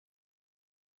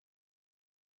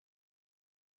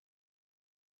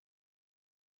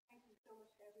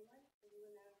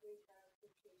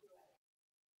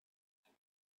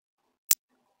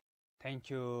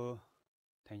Thank you.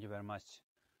 Thank you very much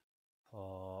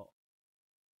for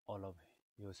all of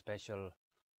you, special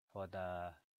for the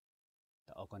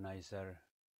organizer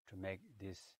to make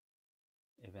this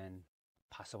event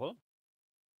possible.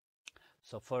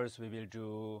 So first we will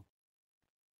do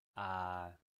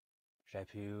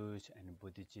refuge and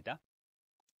Bodhicitta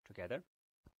together.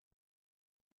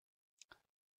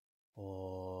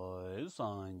 Oi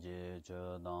sanje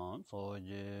chodam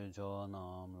soje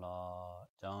chonam la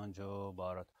janjo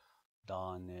barat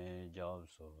dane jab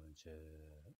soje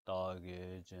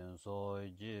tage chen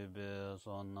soje jibe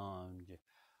sonam je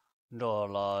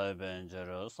dolai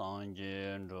benjer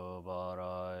sanje ndo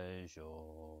barai sho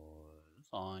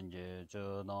sanje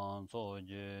chodam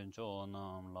soje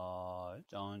chonam la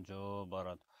janjo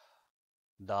barat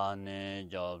dane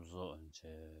jab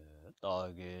soje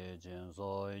Tage jin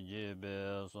so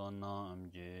jibe sonam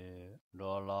ji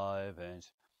dolai bench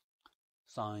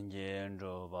sanje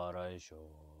ro barai sho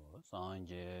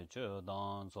sanje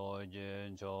chudan so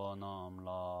jin chonam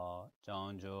la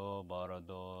janjo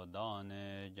barado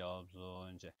dane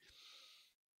jabsun je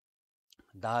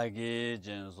dagi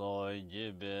jin so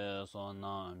jibe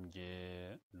sonam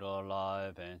ji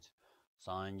dolai bench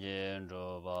sanje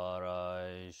ro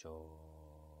barai sho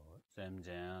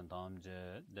Semjen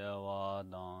tamje dewa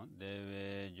dang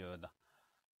dewe joda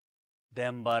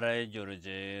Dembarai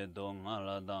jurje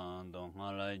dongala dang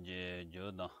dongala je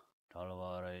joda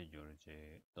Talvarai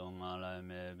jurje dongala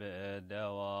mebe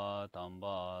dewa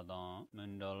tamba dang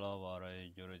Mendala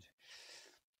varai jurje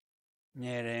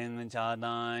Nyering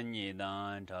chadan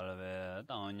nidan talve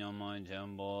dang nyaman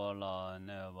jembo la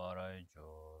ne varai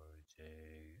jurje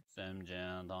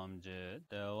Semjen tamje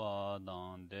dewa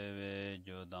dang dewe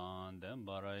jodan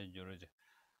dembarai jurje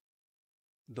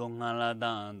Dongala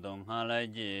dan dongala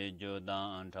je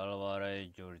jodan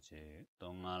talvarai jurje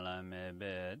Dongala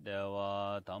mebe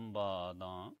dewa tamba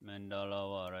dan mendala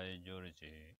varai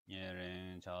jurje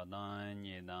Nyering chadan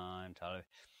nidan talve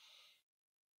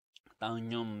dang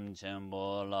nyam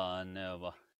chenpo la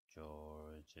neva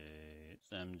jurje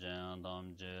Semjen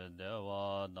tamje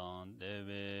dewa dan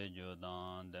dewe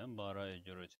jodan dembarai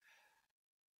jurje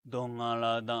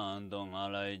Dongala dan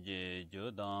dongala je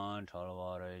jodan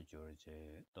chalvarai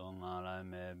jurje Dongala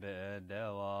mebe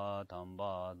dewa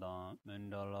tamba dan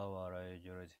mendala varai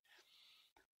jurje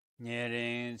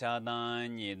Nyering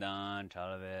chadan nidan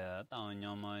chalve tang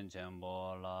nyaman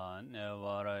chenpo la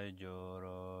nevarai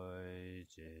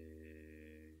jurje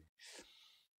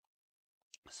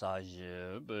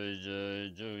Saji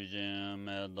buje jujin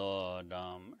medo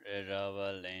dam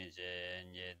rejava linje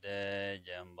nyede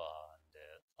jemba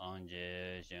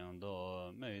Sanje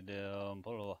shingdo meide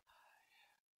pulwa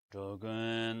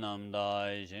Chogun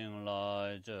namdai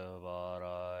shinglai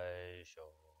chebarai sho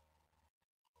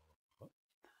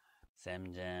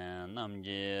Semjen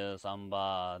namji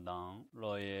samba dang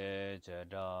loye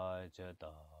cheda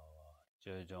cheda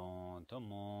Chejong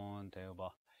tumon teba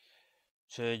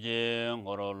Cheje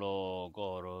ngorolo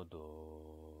gorodo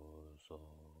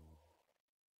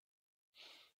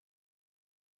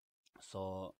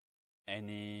So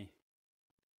any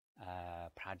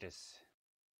practice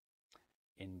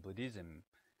in Buddhism,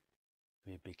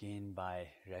 we begin by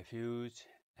refuge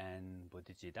and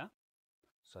bodhicitta.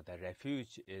 So the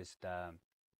refuge is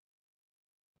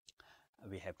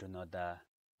we have to know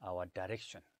our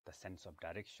direction, the sense of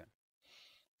direction.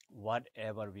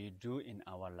 Whatever we do in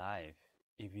our life,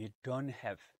 if you don't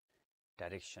have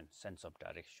direction, sense of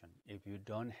direction, if you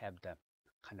don't have the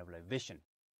kind of like vision,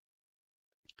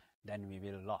 then we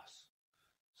will lose.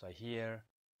 So here,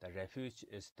 the refuge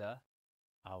is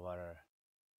our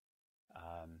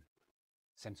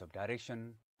sense of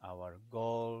direction, our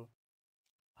goal,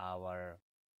 our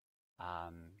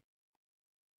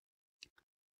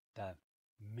the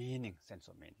meaning, sense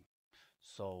of meaning.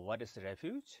 So what is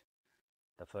refuge?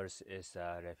 The first is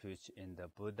refuge in the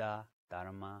Buddha,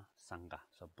 Dharma, Sangha.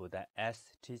 So Buddha as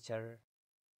teacher,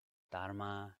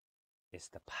 Dharma is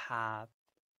the path,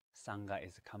 Sangha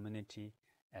is the community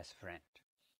as friend.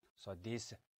 So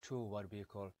these two what we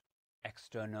call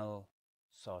external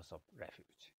source of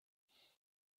refuge.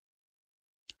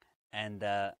 And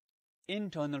the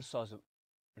internal source of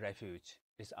refuge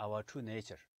is our true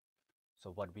nature. So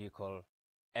what we call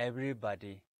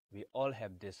everybody, we all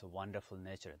have this wonderful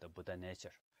nature, the Buddha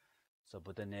nature. So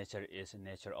Buddha nature is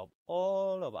nature of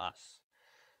all of us.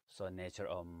 So nature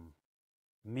of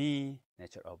me,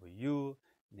 nature of you,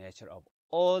 nature of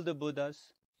all the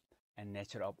Buddhas, and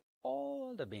nature of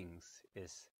all the beings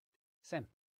is same.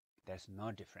 There's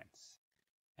no difference.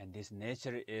 And this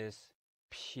nature is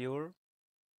pure,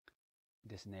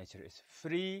 this nature is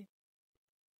free,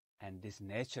 and this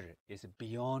nature is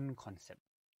beyond concept.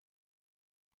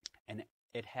 And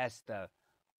it has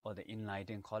all the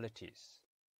enlightening qualities: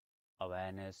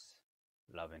 awareness,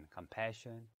 love and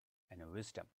compassion, and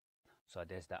wisdom. So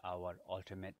there's our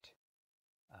ultimate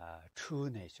true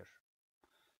nature.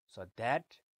 So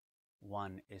that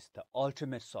one is the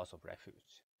ultimate source of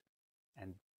refuge.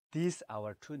 And this,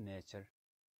 our true nature,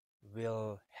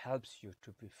 will help you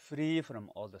to be free from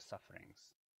all the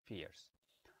sufferings, fears,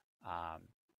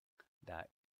 the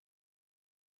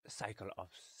cycle of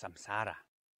samsara,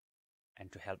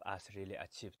 and to help us really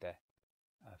achieve the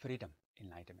freedom,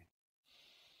 enlightenment.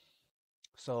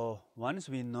 So once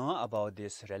we know about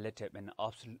this relative and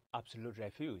absolute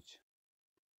refuge,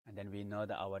 and then we know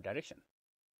our direction,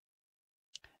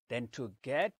 then to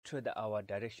get to our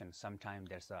direction, sometimes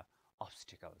there's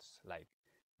obstacles like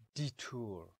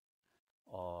detour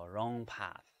or wrong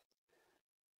path.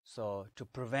 So to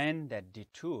prevent that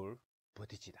detour,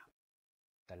 bodhicitta,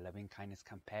 the loving kindness,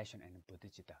 compassion, and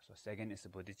bodhicitta. So second is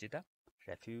bodhicitta,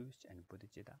 refuge, and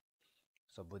bodhicitta.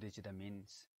 So bodhicitta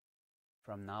means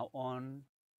from now on,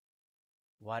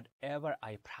 whatever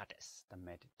I practice,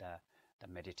 the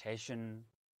meditation,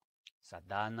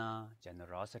 sadhana,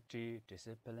 generosity,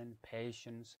 discipline,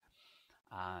 patience,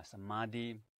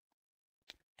 samadhi,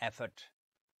 effort,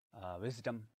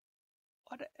 wisdom,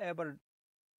 whatever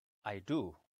I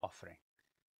do, offering,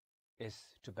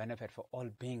 is to benefit for all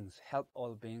beings, help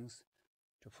all beings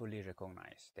to fully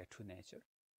recognize their true nature.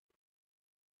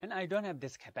 And I don't have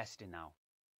this capacity now.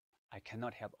 I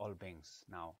cannot help all beings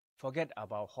now. Forget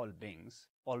about all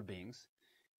beings.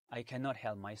 I cannot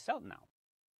help myself now,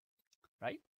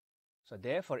 right? So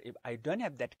therefore, if I don't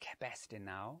have that capacity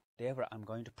now, therefore I'm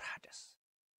going to practice.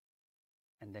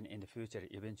 And then in the future,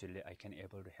 eventually I can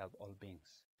able to help all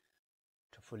beings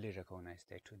to fully recognize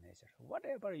their true nature.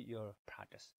 Whatever your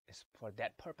practice is for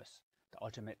that purpose, the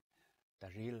ultimate, the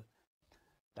real,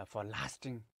 the for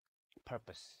lasting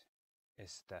purpose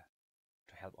is to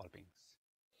help all beings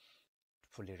to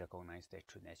fully recognize their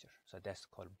true nature. So that's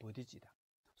called bodhicitta.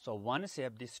 So once you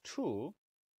have these two,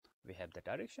 we have the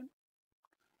direction,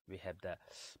 we have the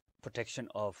protection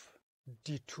of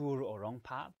detour or wrong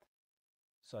path.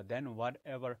 So then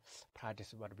whatever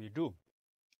practice what we do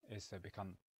is to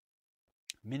become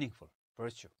meaningful,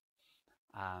 virtue,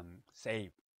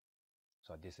 save.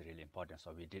 So this is really important.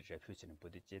 So we did refuge and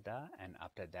bodhicitta, and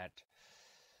after that,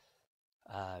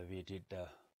 we did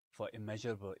for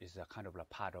immeasurable is a kind of a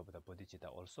part of the bodhicitta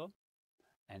also.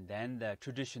 And then the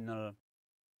traditional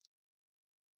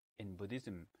in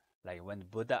Buddhism, like when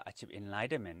Buddha achieved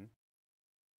enlightenment,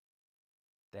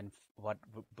 then what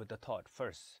Buddha taught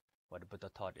first, what Buddha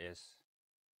taught is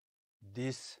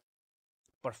this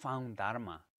profound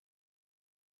Dharma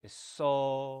is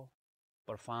so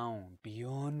profound,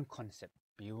 beyond concept,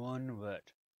 beyond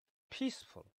word,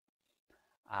 peaceful,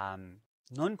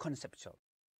 non-conceptual,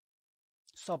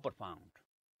 so profound.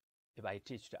 If I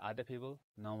teach to other people,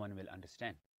 no one will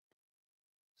understand.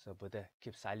 So Buddha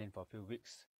keeps silent for a few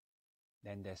weeks.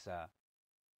 Then there's a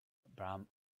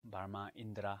Brahma,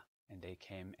 Indra, and they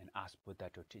came and asked Buddha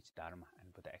to teach Dharma,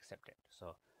 and Buddha accepted.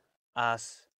 So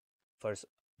first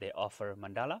they offer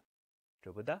mandala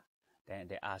to Buddha, then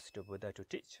they asked to Buddha to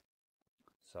teach.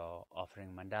 So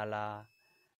offering mandala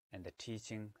and the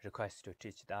teaching, request to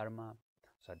teach Dharma.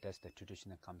 So that's the tradition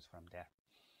that comes from there.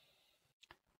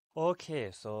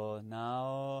 Okay, so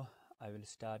now I will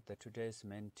start today's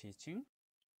main teaching.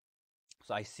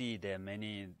 So I see there are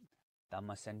many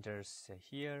Dhamma centers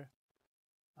here.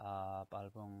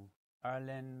 Balbong,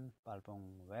 Ireland,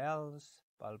 Balbong, Wales,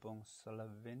 Balbong,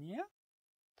 Slovenia.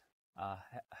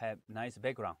 Have nice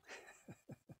background.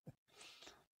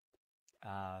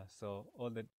 So all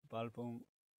the Balbong,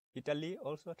 Italy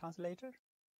also translator,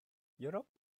 Europe.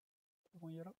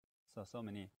 So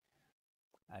many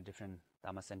different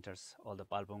Dhamma centers, all the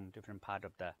Balbong, different part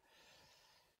of the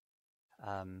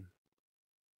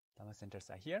Dhamma centers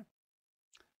are here.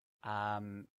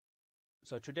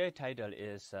 So today's title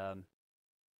is The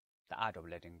Art of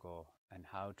Letting Go and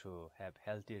How to Have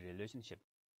Healthy Relationship.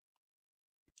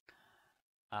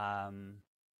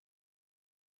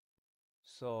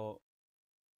 So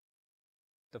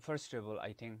the first of all,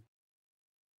 I think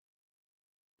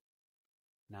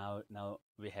now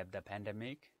we have the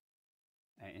pandemic,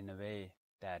 in a way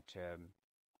that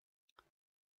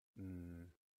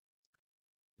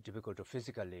difficult to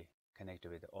physically connect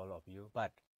with all of you,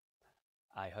 but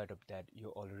I heard of that you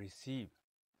all receive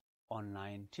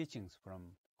online teachings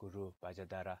from Guru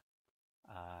Vajradhara,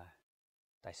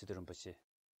 Daisidu Rinpoche.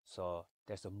 So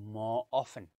there's a more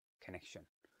often connection.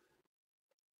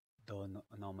 Though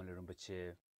normally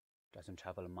Rinpoche doesn't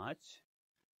travel much,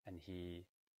 and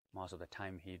most of the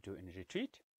time he do in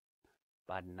retreat.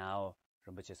 But now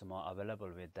Rinpoche is more available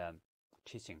with the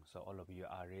teaching, so all of you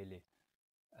are really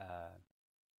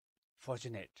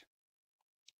fortunate.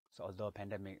 So although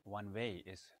pandemic one way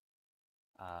is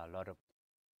a lot of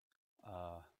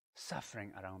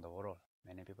suffering around the world,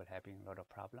 many people having a lot of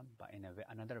problem, but in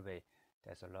another way,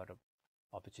 there's a lot of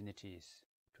opportunities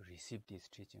to receive these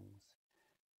teachings.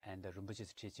 And the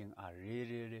Rinpoche's teaching are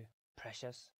really, really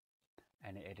precious,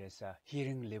 and it is a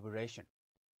hearing liberation,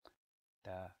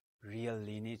 the real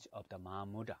lineage of the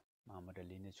Mahamudra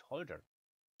lineage holder,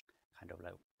 kind of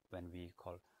like when we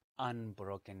call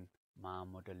unbroken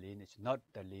Mahamudra lineage, not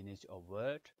the lineage of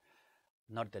word,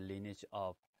 not the lineage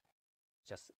of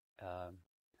just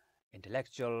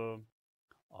intellectual,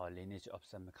 or lineage of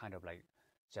some kind of like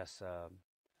just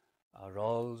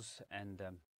roles and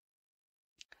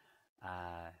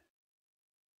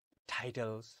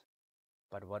titles,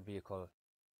 but what we call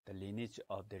the lineage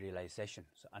of the realization,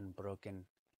 so unbroken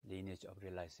lineage of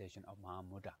realization of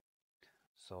Mahamudra.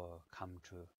 So come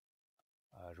to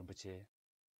Rinpoche.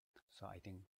 So I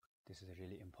think this is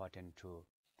really important to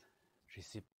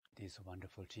receive these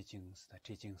wonderful teachings. The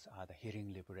teachings are the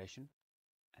hearing liberation,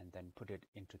 and then put it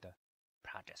into the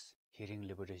practice. Hearing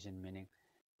liberation meaning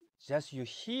just you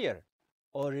hear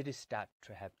already start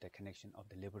to have the connection of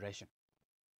the liberation.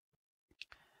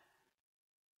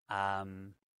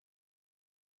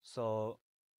 So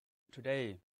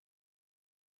today,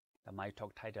 my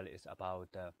talk title is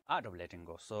about the art of letting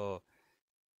go. So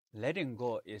letting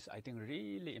go is, I think,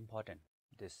 really important.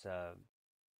 This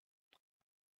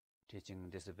teaching,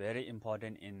 this is very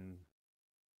important in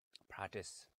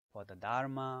practice for the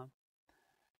Dharma,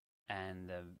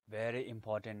 and very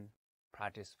important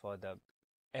practice for the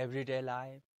everyday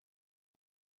life,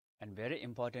 and very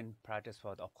important practice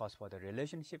for, of course, for the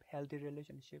relationship, healthy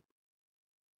relationship,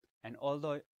 and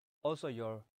also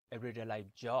your everyday life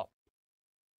job,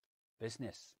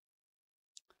 business.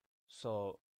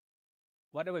 So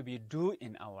whatever we do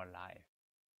in our life,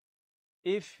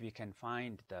 if we can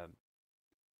find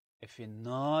if we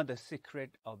know the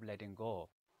secret of letting go,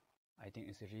 I think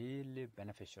it's really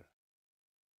beneficial,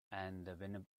 and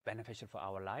beneficial for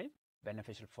our life,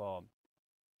 beneficial for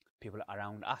people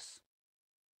around us.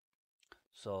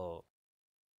 So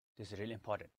this is really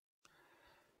important.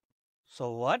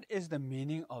 So what is the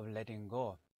meaning of letting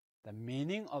go? The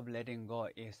meaning of letting go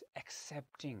is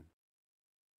accepting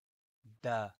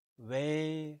the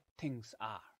way things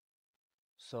are.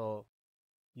 So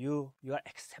you are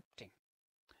accepting,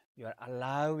 you are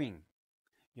allowing,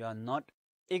 you are not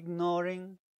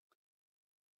ignoring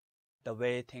the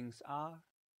way things are,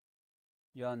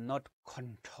 you are not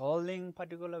controlling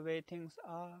particular way things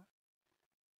are,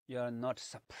 you are not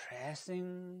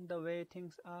suppressing the way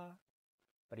things are,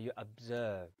 but you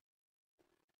observe,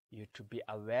 you to be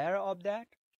aware of that,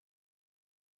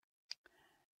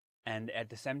 and at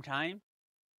the same time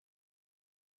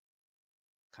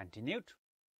continued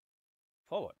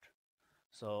forward.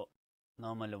 So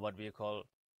normally what we call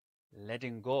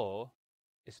letting go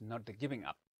is not the giving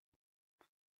up.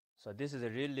 So this is a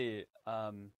really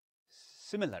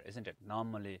similar, isn't it?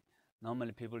 Normally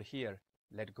people hear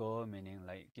let go meaning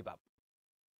like give up.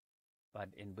 But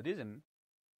in Buddhism,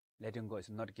 letting go is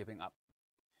not giving up.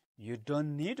 You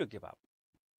don't need to give up.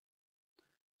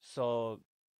 So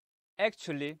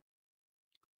actually,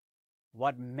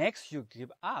 what makes you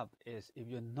give up is if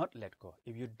you not let go.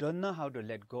 If you don't know how to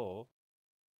let go,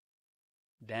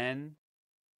 then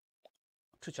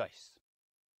two choices: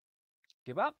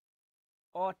 give up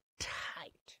or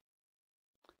tight.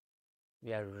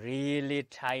 We are really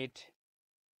tight,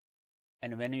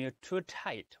 and when you're too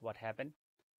tight, what happens?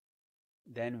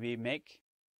 Then we make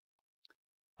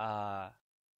a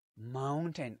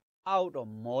mountain out of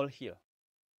molehill.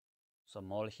 So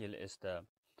molehill is the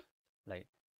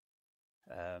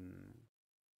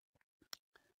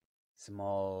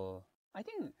small, I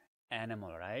think,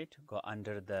 animal, right? Go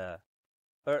under the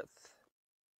earth,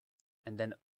 and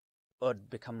then earth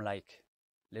become like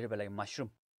little bit like mushroom,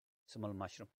 small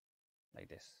mushroom, like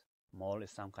this. Mole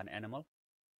is some kind of animal.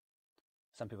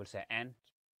 Some people say ant.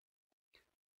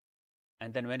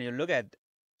 And then when you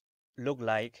look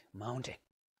like mountain,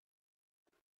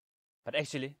 but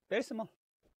actually very small.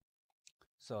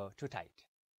 So too tight.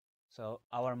 So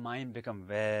our mind become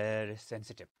very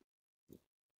sensitive.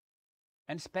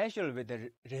 And especially with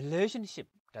the relationship,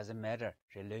 doesn't matter,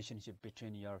 relationship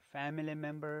between your family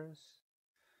members,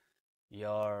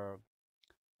 your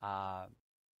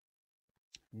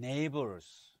neighbors,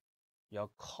 your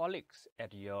colleagues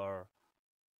at your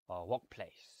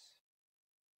workplace,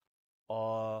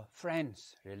 or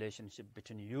friends, relationship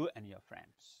between you and your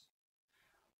friends,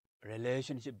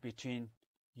 relationship between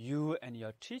you and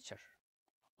your teacher,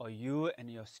 or you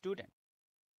and your student.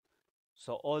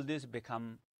 So all this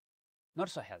become not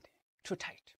so healthy, too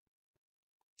tight.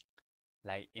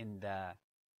 Like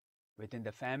within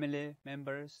the family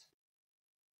members,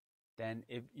 then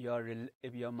if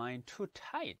your mind too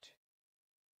tight,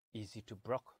 easy to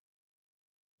broke.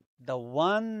 The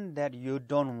one that you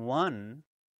don't want,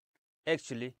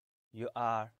 actually, you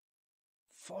are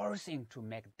forcing to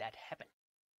make that happen.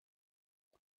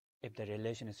 If the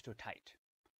relation is too tight,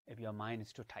 if your mind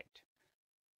is too tight.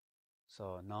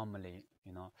 So normally,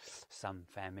 some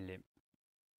family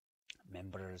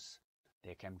members,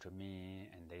 they came to me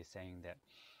and they saying that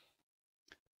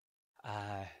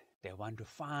they want to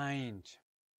find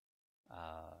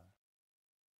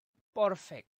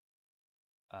perfect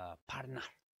partner,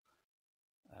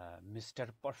 Mr.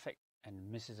 Perfect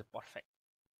and Mrs. Perfect.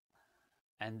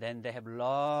 And then they have a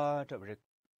lot of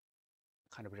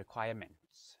kind of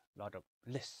requirements, a lot of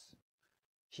lists.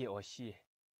 He or she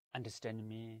understand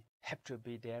me, have to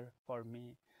be there for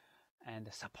me,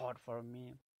 and support for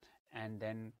me. And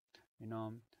then,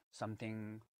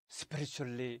 something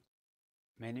spiritually,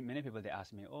 many people, they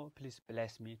ask me, oh, please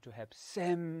bless me to have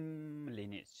same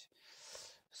lineage.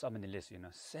 So many lists,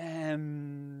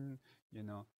 same,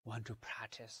 want to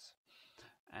practice.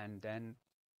 And then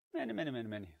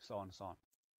many, so on.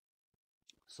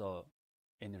 So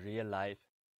in real life,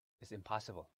 it's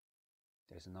impossible.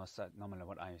 There's no such, normally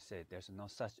what I say, there's no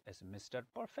such as Mr.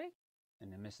 Perfect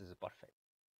and Mrs. Perfect.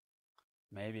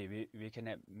 Maybe we can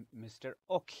have Mr.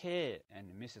 Okay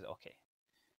and Mrs. Okay.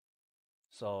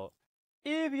 So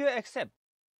if you accept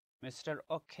Mr.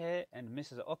 Okay and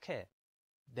Mrs. Okay,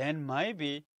 then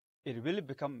maybe it will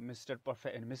become Mr.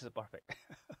 Perfect and Mrs. Perfect.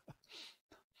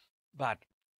 But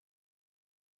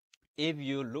if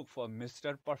you look for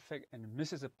Mr. Perfect and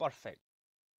Mrs. Perfect,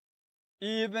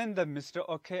 even the Mr.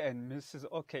 Okay and Mrs.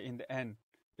 Okay in the end,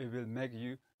 it will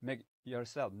make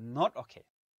yourself not okay.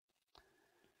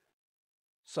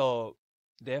 So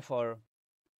therefore,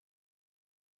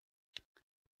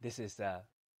 this is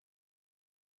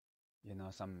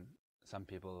some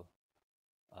people,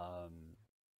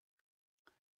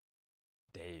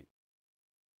 they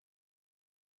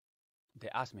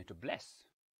ask me to bless,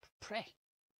 pray.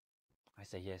 I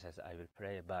say yes, I will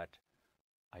pray, but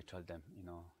I told them,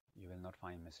 you will not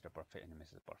find Mr. Perfect and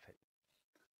Mrs. Perfect.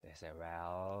 They say,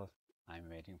 well, I'm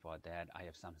waiting for that. I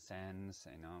have some sense,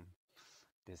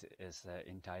 this is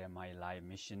entire my life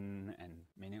mission and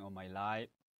meaning of my life.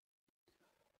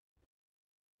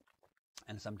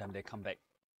 And sometimes they come back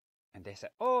and they say,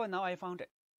 oh, now I found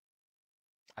it.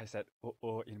 I said,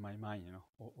 oh, in my mind,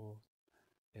 oh.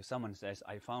 If someone says,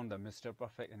 I found the Mr.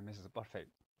 Perfect and Mrs. Perfect,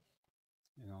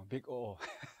 big oh.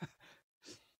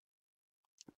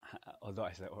 Although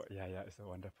I said, oh, yeah, it's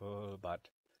wonderful, but,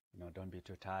 don't be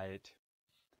too tight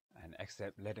and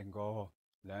accept letting go,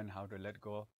 learn how to let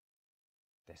go.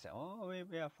 They say, oh,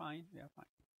 we are fine.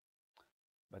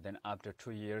 But then after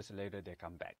 2 years later, they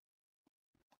come back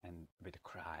and with a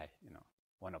cry,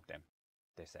 one of them,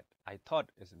 they said, I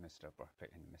thought it's Mr.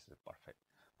 Perfect and Mrs. Perfect.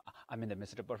 I mean, the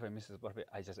Mr. Perfect, Mrs. Perfect,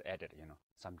 I just added,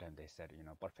 sometimes they said,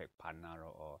 perfect partner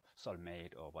or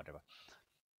soulmate or whatever.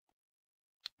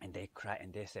 And they cry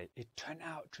and they say, it turned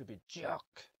out to be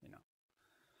joke,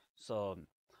 So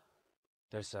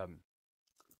there's a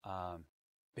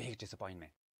big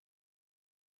disappointment.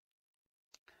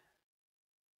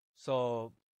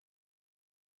 So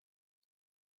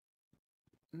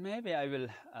maybe I will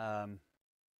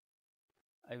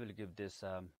give this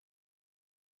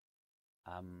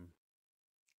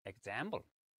example.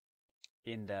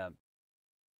 In the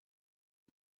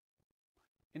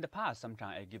past,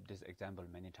 sometimes I give this example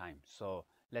many times. So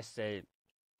let's say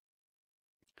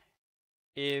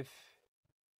if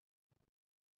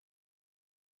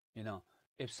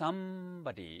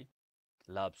somebody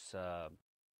loves a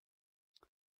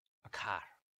car,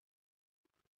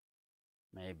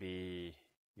 maybe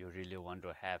you really want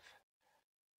to have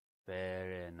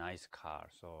very nice car.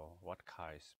 So what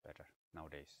car is better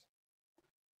nowadays?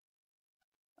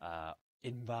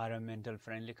 Environmental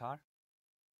friendly car.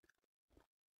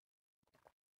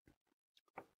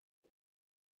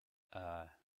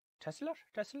 Tesla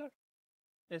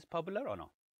is popular or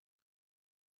no?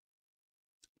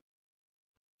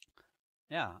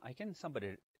 Yeah,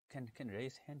 somebody can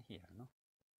raise hand here, no?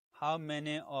 How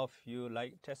many of you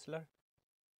like Tesla?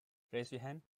 Raise your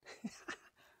hand.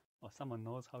 Or someone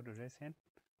knows how to raise hand?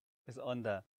 It's on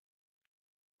the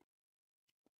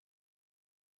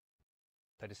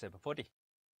 37, 40,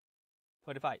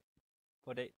 45,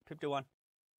 48, 51.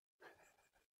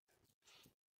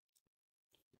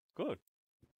 Good.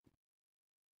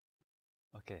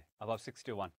 Okay, above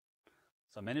 61.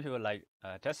 So many people like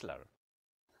Tesla.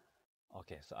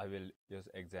 Okay, so I will use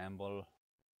example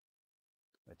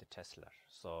with the Tesla.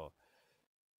 So,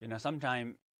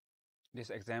 sometimes these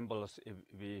examples, if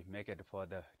we make it for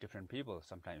the different people,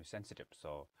 sometimes sensitive.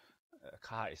 So,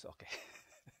 car is okay.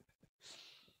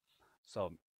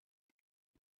 So,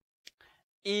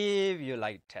 if you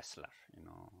like Tesla,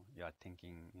 you are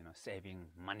thinking,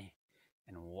 saving money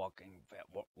and working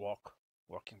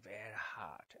very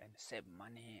hard and save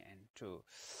money and to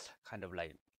kind of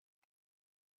like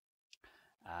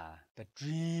the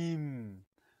dream.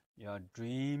 Your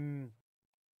dream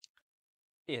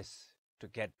is to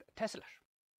get Tesla.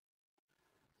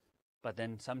 But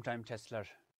then sometimes Tesla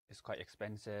is quite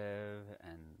expensive,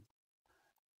 and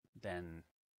then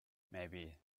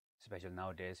maybe, especially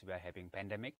nowadays, we are having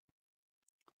pandemic,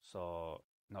 so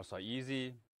not so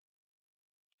easy.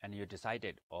 And you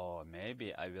decided, oh,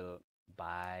 maybe I will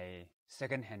buy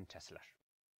second-hand Tesla.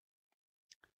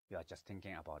 You are just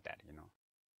thinking about that,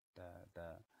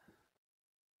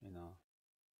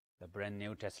 the brand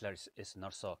new Tesla is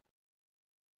not so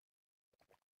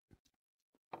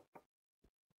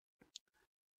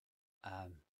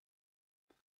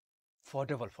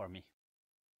affordable for me.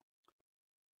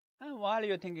 And while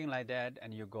you're thinking like that,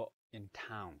 and you go in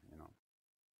town,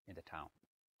 in the town.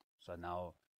 So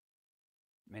now,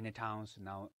 many towns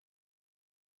now,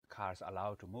 cars are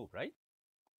allowed to move, right?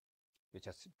 You're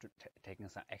just taking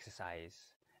some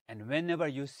exercise. And whenever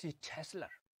you see Tesla,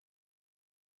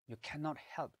 you cannot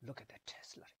help look at that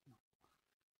Tesla.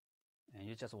 And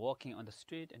you're just walking on the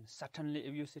street, and suddenly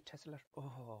if you see Tesla,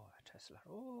 oh, Tesla,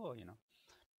 oh,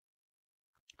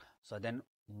 So then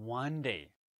one day,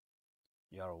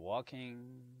 you're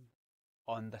walking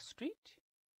on the street,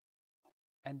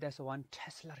 and there's one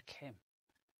Tesla came,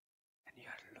 and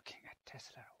you're looking at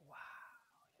Tesla. Wow!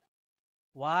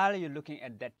 While you're looking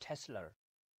at that Tesla,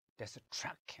 there's a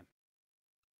truck came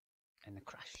and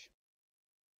crashed.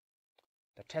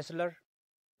 The Tesla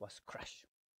was crushed,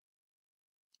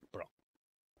 broke.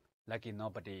 Lucky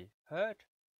nobody hurt,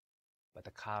 but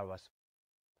the car was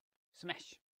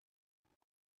smashed.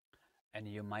 And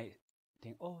you might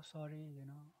think, oh, sorry,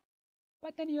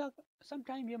 But then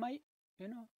sometimes you might,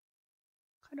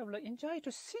 kind of like enjoy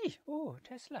to see, oh,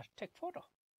 Tesla, take photo.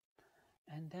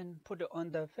 And then put it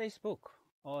on the Facebook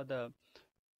or the,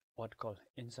 what called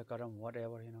Instagram,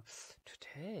 whatever,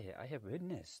 Today I have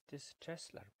witnessed this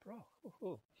Tesla, bro.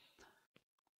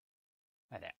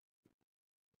 Like that.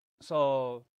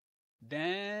 So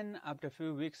then after a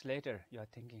few weeks later, you are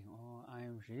thinking, oh, I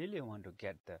really want to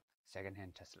get the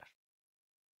second-hand Tesla.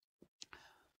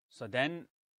 So then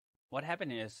what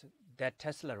happened is that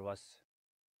Tesla was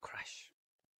crashed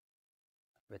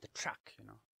with a truck,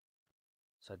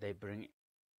 So they bring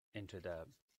into the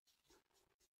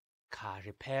car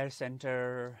repair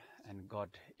center and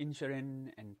got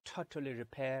insurance and totally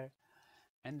repair.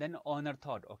 And then owner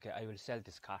thought, okay, I will sell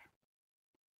this car.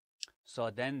 So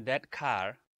then that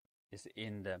car is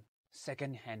in the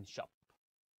second-hand shop.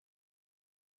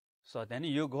 So then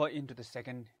you go into the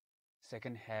second-hand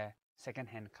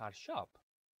car shop,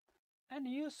 and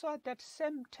you saw that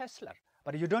same Tesla,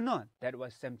 but you don't know that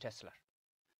was same Tesla.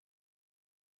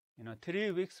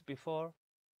 3 weeks before,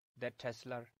 that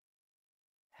Tesla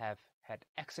have had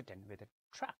accident with a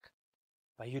truck,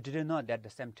 but you didn't know that the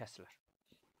same Tesla.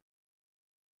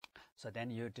 So then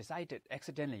you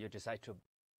accidentally decide to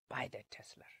buy that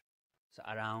Tesla. So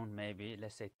around maybe,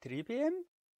 let's say 3 p.m.,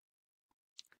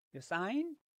 you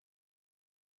sign,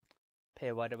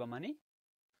 pay whatever money,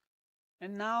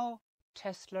 and now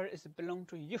Tesla is belong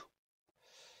to you.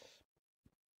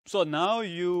 So now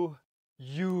you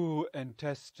and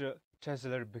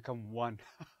Tesla become one.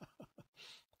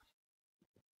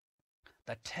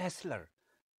 The Tesla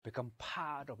become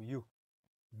part of you.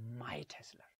 My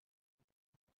Tesla.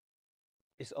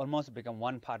 It's almost become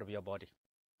one part of your body.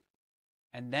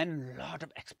 And then a lot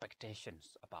of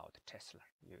expectations about the Tesla.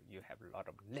 You have a lot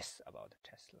of lists about the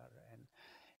Tesla.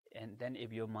 And then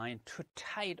if your mind too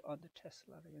tight on the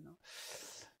Tesla,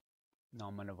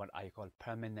 normally what I call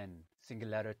permanent,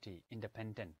 singularity,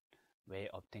 independent way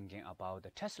of thinking about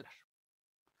the Tesla.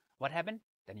 What happened?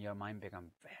 Then your mind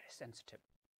becomes very sensitive.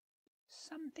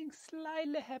 Something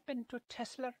slightly happened to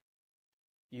Tesla,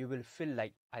 you will feel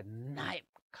like a knife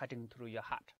cutting through your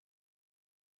heart.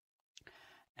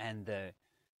 And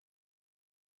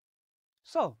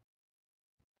so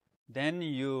then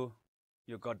you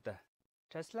got the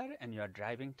Tesla, and you are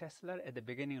driving Tesla. At the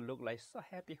beginning, look like so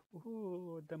happy.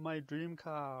 Ooh, my dream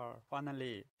car.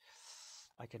 Finally,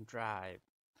 I can drive.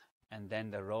 And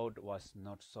then the road was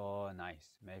not so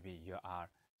nice. Maybe you are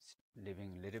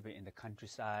living a little bit in the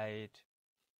countryside,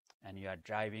 and you are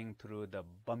driving through the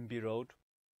bumpy road.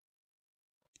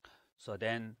 So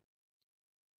then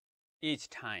each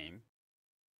time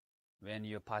when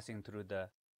you're passing through the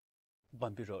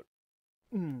bumpy road,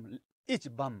 each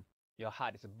bump, your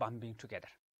heart is bumping together.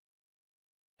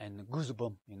 And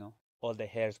goosebump, all the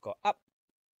hairs go up,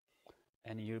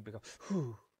 and you become,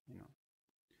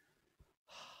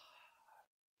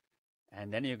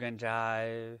 And then you can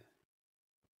drive,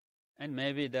 and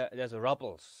maybe there's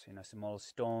rubbles, small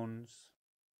stones,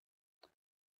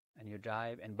 and you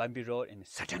drive, and bumpy road, and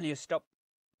suddenly you stop,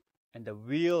 and the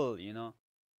wheel,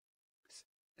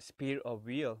 speed of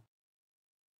wheel,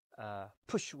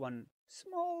 push one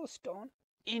small stone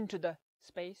into the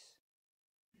space,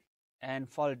 and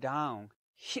fall down,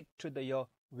 hit to your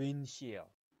windshield.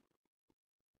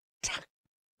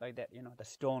 Like that, the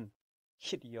stone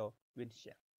hit your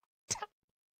windshield.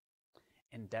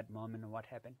 In that moment, what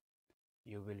happened?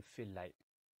 You will feel like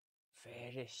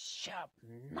very sharp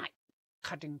knife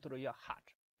cutting through your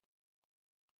heart.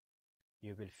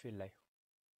 You will feel like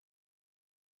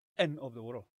end of the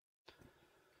world.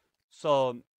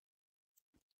 So,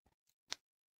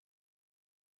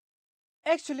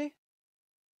 actually,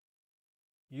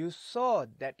 you saw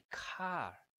that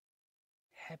car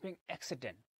having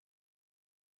accident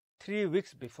 3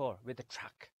 weeks before with a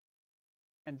truck.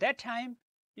 And that time,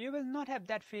 you will not have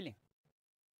that feeling.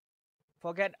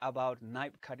 Forget about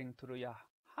knife cutting through your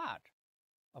heart.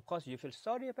 Of course, you feel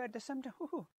sorry, but at the same time,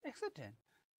 accident.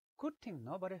 Good thing,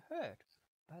 nobody hurt.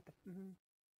 But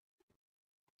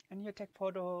and you take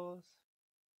photos,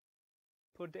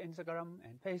 put the Instagram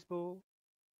and Facebook.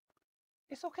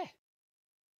 It's okay.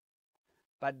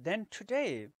 But then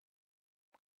today,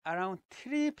 around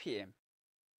 3 p.m.,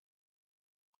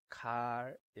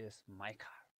 car is my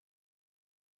car.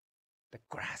 The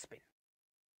grasping,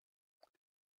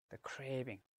 the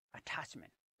craving,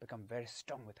 attachment become very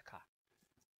strong with the car.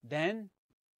 Then,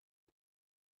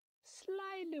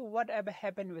 slightly whatever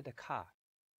happened with the car,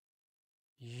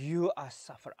 you are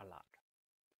suffer a lot.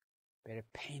 Very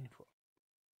painful,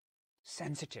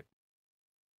 sensitive,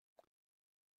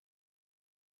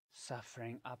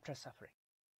 suffering after suffering.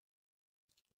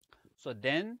 So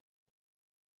then,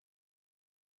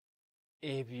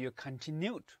 if you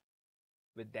continued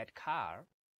with that car,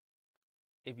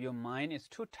 if your mind is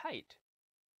too tight,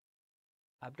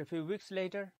 after a few weeks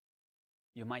later,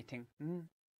 you might think,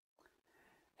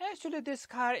 actually this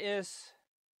car is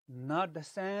not the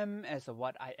same as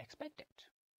what I expected.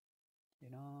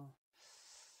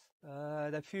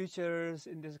 The features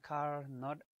in this car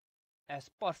not as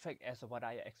perfect as what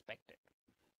I expected.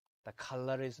 The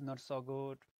color is not so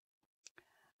good.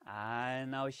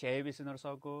 And now shape is not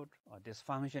so good, or this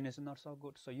function is not so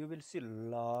good. So you will see a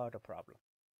lot of problem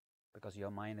because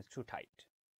your mind is too tight.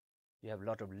 You have a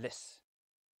lot of lists,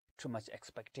 too much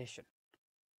expectation.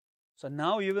 So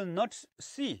now you will not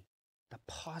see the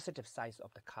positive sides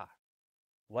of the car.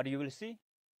 What you will see?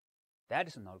 That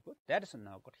is not good. That is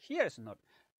not good. Here is not.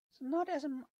 It's not as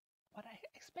what I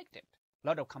expected. A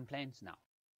lot of complaints now.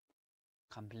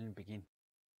 Complaints begin.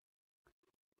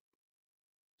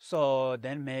 So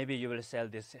then maybe you will sell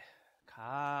this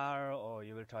car, or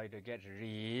you will try to get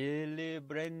really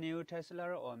brand new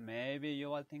Tesla, or maybe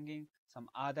you are thinking some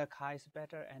other car is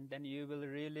better, and then you will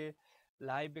really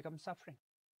life become suffering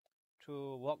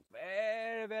to work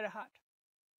very, very hard.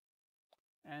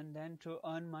 And then to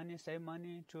earn money, save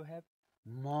money, to have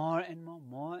more and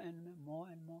more,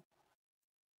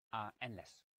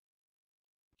 endless.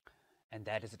 And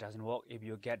that doesn't work if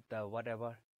you get the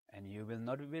whatever, and you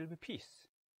will be peace.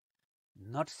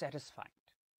 Not satisfied.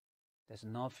 There's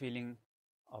no feeling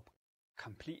of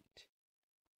complete.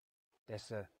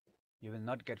 You will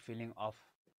not get feeling of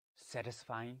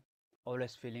satisfying.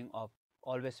 Always feeling of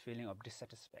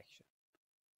dissatisfaction.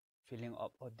 Feeling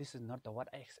of, this is not what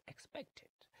I expected.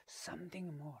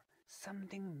 Something more,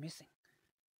 something missing,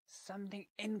 something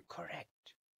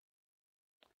incorrect.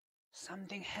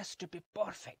 Something has to be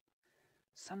perfect.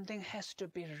 Something has to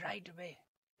be right way.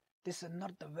 This is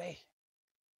not the way.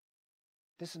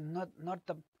 This is not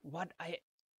what I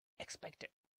expected.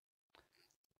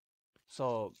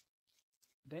 So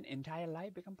then entire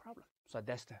life become problem. So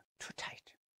that's the too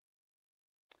tight.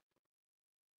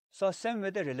 So same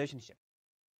with the relationship.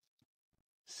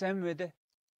 Same with the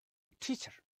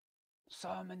teacher.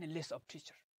 So many lists of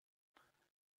teacher.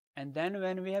 And then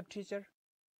when we have teacher,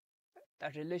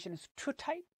 the relation is too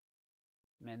tight,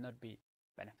 may not be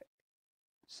benefit.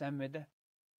 Same with the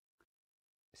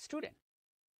student.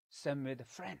 Same with the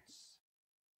friends.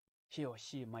 He or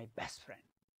she my best friend.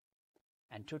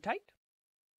 And too tight,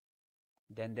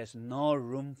 then there's no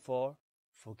room for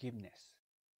forgiveness.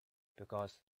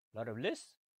 Because a lot of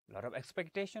lists, a lot of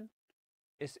expectation,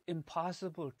 it's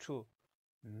impossible to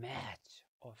match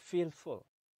or fulfill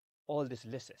all these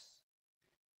lists.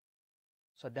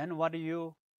 So then what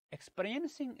you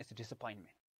experiencing is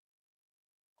disappointment.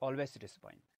 Always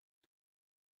disappointment.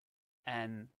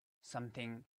 And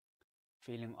something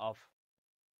feeling of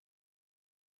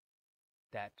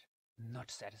that not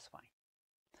satisfying.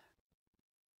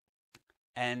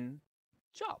 And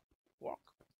job, work,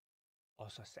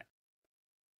 also same.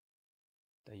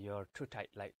 That you're too tight,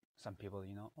 like some people,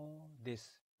 oh,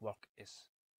 this work is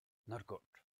not good.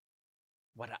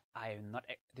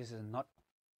 This is not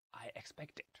I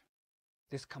expected.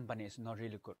 This company is not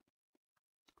really good.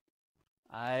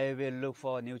 I will look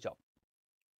for a new job.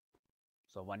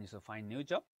 So once you find new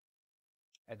job,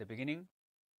 at the beginning,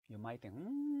 you might think,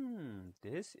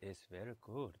 this is very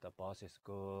good. The boss is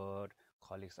good.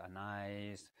 Colleagues are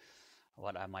nice.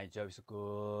 My job is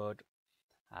good.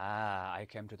 I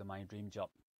came to my dream job.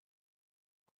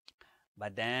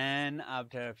 But then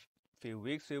after a few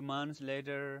weeks, few months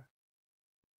later,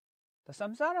 the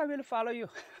samsara will follow you.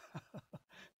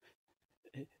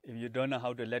 If you don't know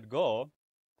how to let go,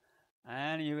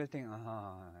 and you will think,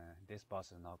 this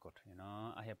boss is not good.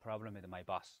 I have problem with my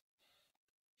boss.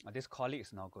 This colleague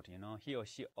is not good. He or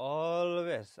she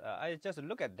always. I just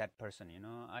look at that person.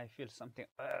 I feel something.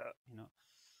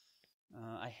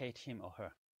 I hate him or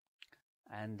her.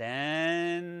 And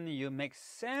then you make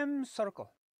same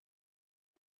circle.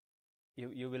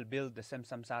 You will build the same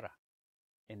samsara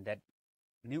in that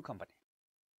new company.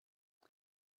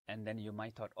 And then you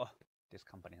might thought, this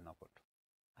company is not good.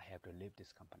 I have to leave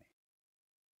this company.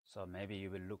 So maybe you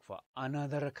will look for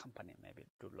another company, maybe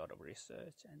do a lot of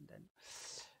research, and then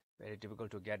very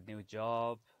difficult to get new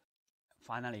job.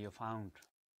 Finally you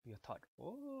thought,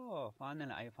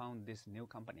 finally I found this new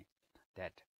company,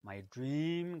 that my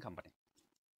dream company.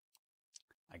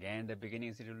 Again, the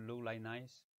beginning it will look like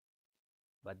nice,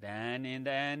 but then in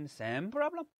the end, same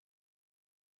problem.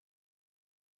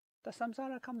 The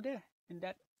samsara come there in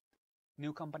that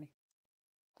new company.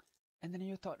 And then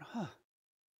you thought,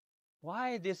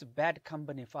 why this bad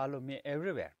company follow me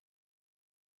everywhere?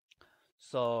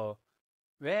 So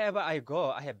wherever I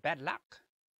go, I have bad luck.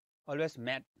 Always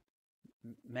met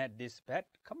these bad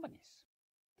companies.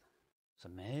 So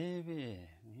maybe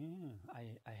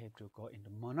I have to go in the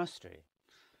monastery,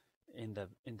 in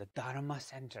the Dharma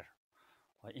center,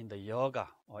 or in the yoga,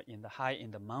 or in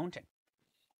the mountain.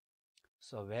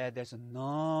 So where there's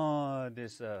no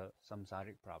this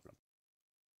samsaric problem.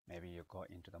 Maybe you go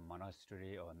into the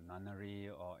monastery or nunnery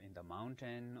or in the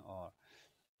mountain or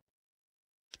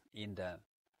in the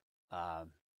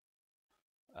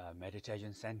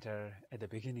meditation center. At the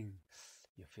beginning,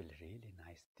 you feel really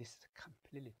nice. This is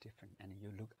completely different. And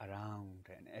you look around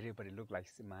and everybody look like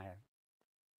smile.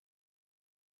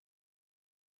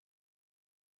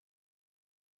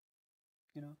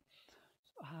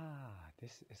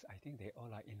 This is, I think they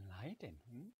all are enlightened.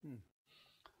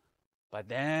 But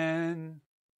then,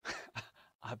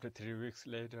 after 3 weeks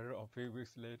later or 3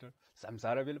 weeks later,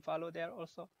 samsara will follow there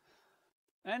also.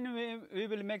 And we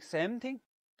will make same thing.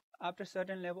 After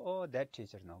certain level, that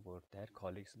teacher is no good, that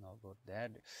colleague is no good,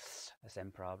 that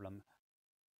same problem.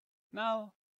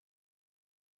 Now,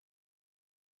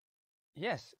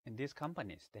 yes, in these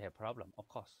companies, they have problem, of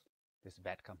course, these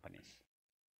bad companies.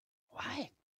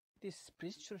 Why? These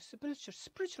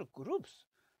spiritual groups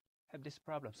have this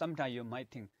problem. Sometimes you might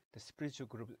think the spiritual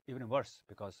group is even worse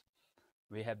because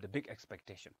we have the big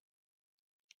expectation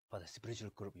for the spiritual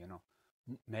group,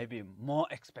 maybe more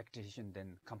expectation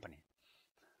than company.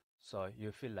 So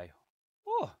you feel like,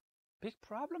 big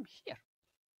problem here.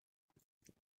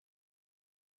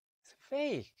 It's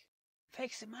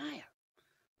fake smile,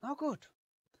 not good,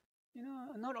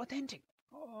 not authentic,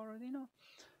 or,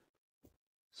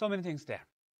 so many things there.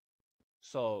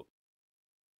 So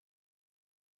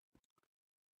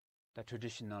the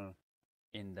traditional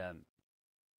in the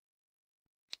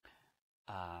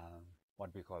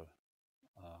what we call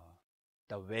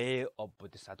the way of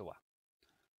Bodhisattva.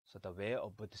 So the way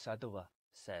of Bodhisattva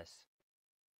says,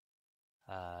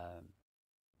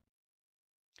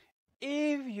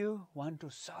 if you want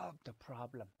to solve the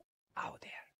problem out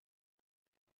there,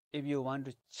 if you want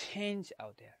to change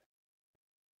out there,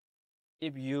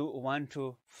 if you want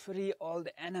to free all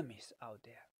the enemies out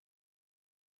there,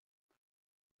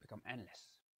 become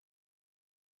endless.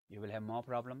 You will have more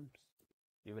problems,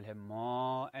 you will have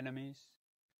more enemies,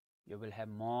 you will have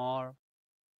more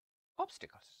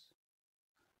obstacles.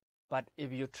 But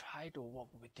if you try to work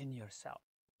within yourself,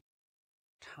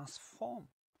 try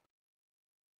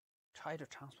to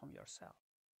transform yourself,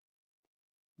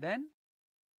 then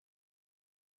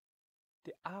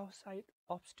the outside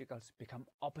obstacles become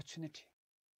opportunity.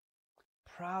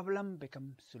 Problem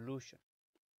become solution.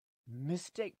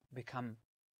 Mistake become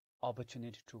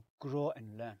opportunity to grow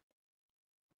and learn.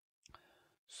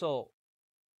 So,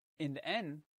 in the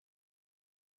end,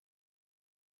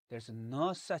 there's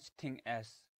no such thing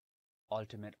as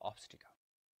ultimate obstacle.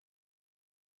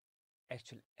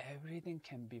 Actually, everything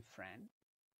can be friend.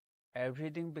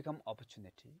 Everything become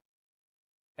opportunity.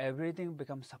 Everything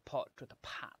becomes support to the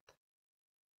path.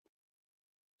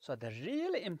 So the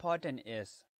really important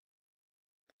is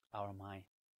our mind.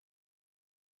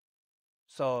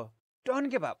 So don't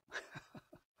give up.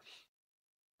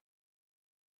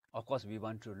 Of course, we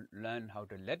want to learn how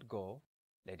to let go.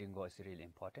 Letting go is really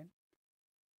important.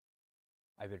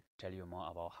 I will tell you more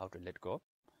about how to let go.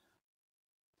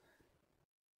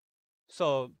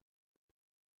 So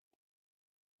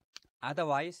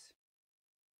otherwise,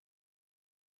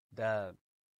 the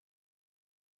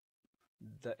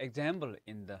example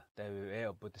in the way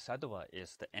of Bodhisattva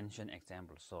is the ancient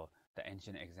example. So the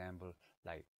ancient example,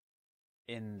 like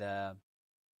in the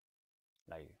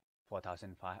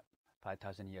 4,000,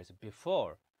 5,000 years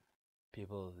before,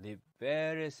 people live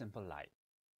very simple life.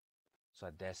 So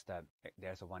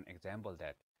there's one example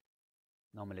that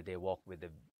normally they walk with the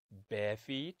bare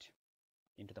feet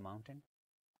into the mountain,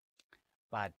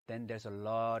 but then there's a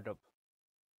lot of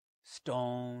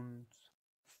stones,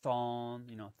 thorn,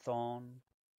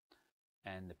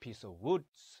 and the piece of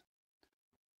woods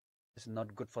is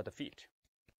not good for the feet.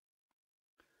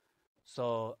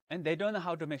 So, and they don't know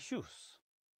how to make shoes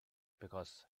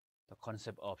because the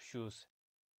concept of shoes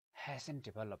hasn't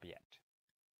developed yet.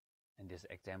 And this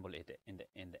example is in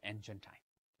the ancient time.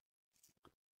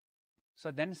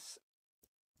 So then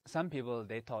some people,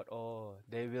 they thought,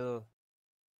 they will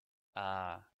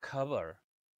cover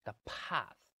the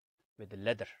path with the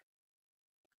leather.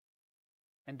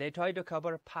 And they try to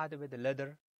cover path with the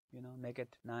leather, make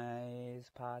it nice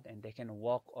path, and they can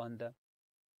walk on the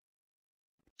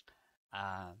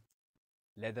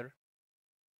leather.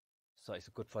 So it's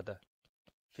good for the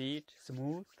feet,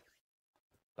 smooth.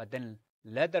 But then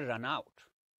leather run out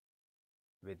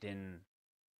within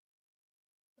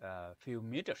a few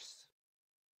meters,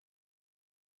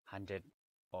 100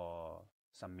 or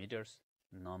some meters,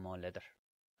 no more leather.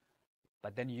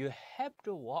 But then you have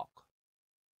to walk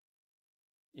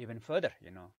even further,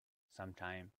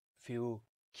 sometime few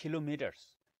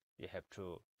kilometers. You have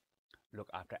to look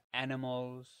after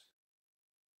animals.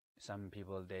 Some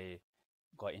people, they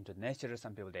go into nature.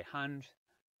 Some people, they hunt,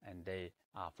 and they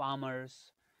are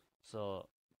farmers. So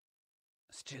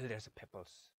still there's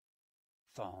pebbles,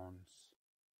 thorns,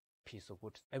 piece of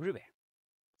wood everywhere.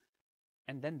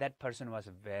 And then that person was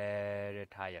very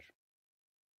tired.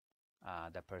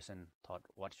 The person thought,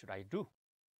 what should I do?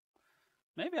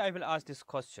 Maybe I will ask this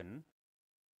question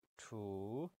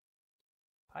to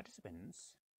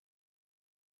participants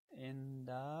in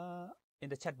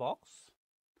the chat box.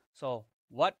 So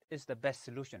what is the best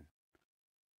solution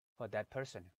for that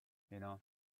person? The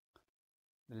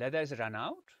leather is run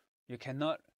out. You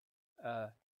cannot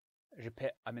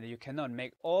repair. You cannot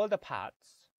make all the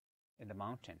paths in the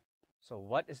mountain. So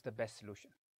what is the best solution?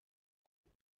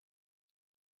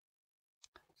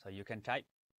 So you can type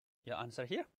your answer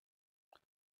here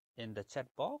in the chat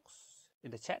box,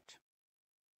 in the chat.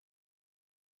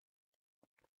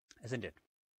 Isn't it?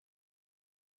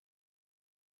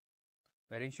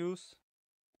 Wearing shoes?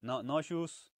 No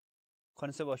shoes.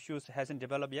 Concept of shoes hasn't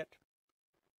developed yet.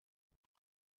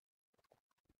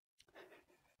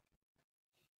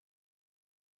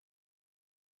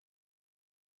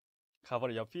 Cover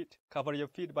your feet. Cover your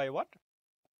feet by what?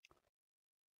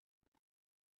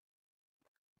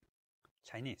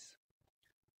 Chinese.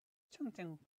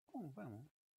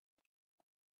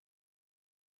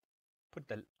 Put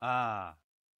the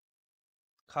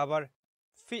cover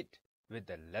feet with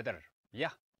the leather.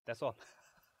 Yeah, that's all.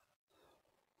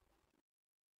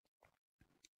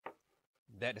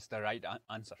 That is the right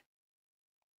answer.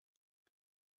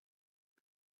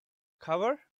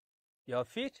 Cover your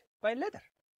feet by leather.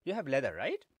 You have leather,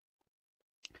 right?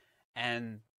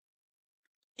 And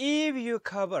if you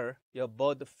cover your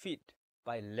both feet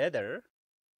by leather,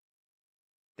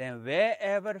 then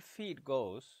wherever feet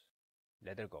goes,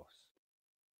 leather goes.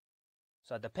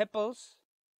 So the pebbles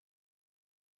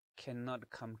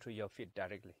cannot come to your feet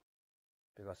directly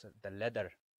because the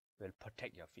leather will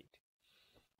protect your feet.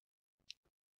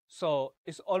 So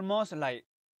it's almost like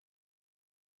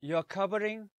you're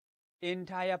covering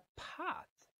entire path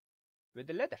with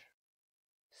the leather.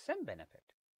 Same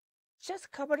benefit.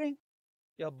 Just covering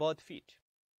your both feet.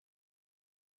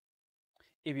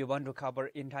 If you want to cover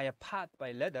entire path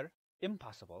by leather,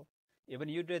 impossible. Even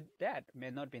you did that may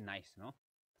not be nice, no?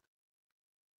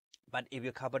 But if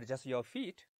you cover just your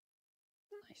feet,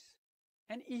 nice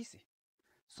and easy.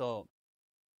 So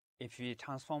if we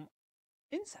transform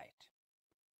inside,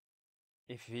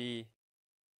 if we,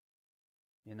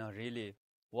 really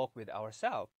work with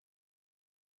ourselves,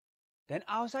 then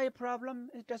outside problem,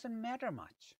 it doesn't matter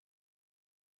much.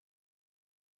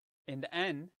 In the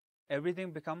end,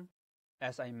 everything become,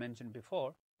 as I mentioned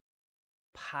before,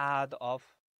 part of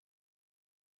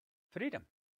freedom.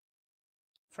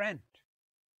 Friend.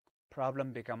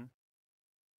 Problem become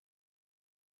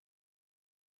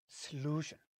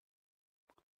solution.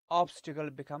 Obstacle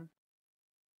become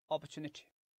opportunity.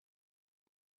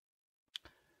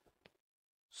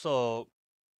 So,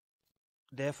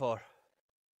 therefore,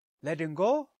 letting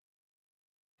go,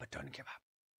 but don't give up.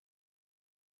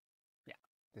 Yeah,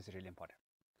 this is really important.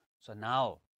 So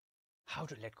now, how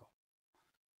to let go?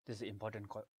 This is an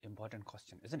important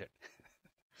question, isn't it?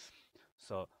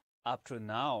 So up to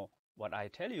now, what I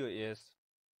tell you is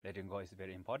letting go is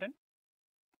very important.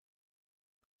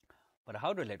 But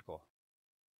how to let go?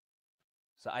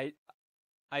 So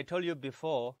I told you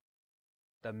before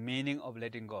the meaning of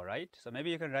letting go, right? So maybe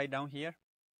you can write down here.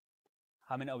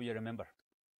 How many of you remember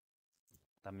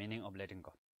the meaning of letting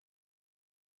go?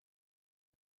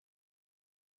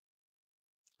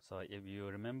 So if you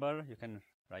remember, you can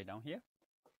write down here.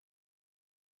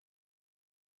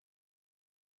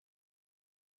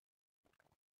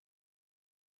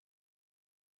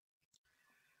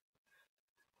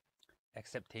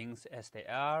 Accept things as they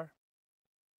are.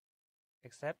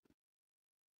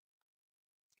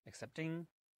 Accepting,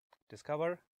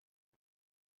 discover,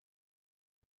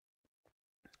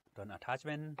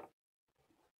 non-attachment,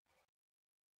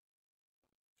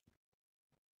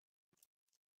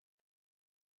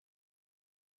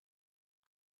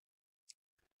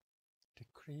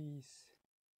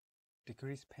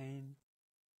 decrease pain,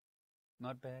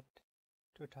 not bad,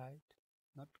 too tight,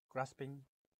 not grasping.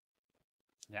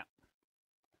 Yeah.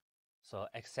 So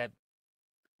accept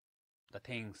the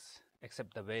things,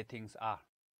 accept the way things are.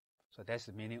 So that's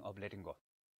the meaning of letting go.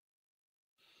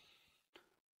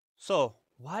 So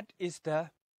what is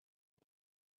the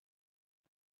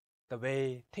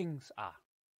way things are?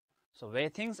 So way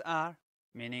things are,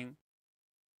 meaning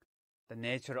the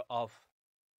nature of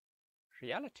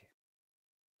reality,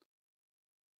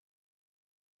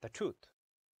 the truth.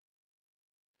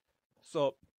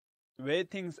 So way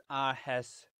things are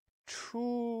has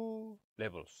two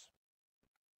levels.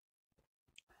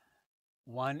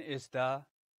 One is the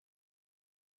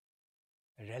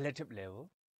relative level,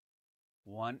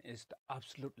 one is the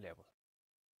absolute level.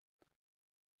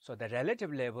 So the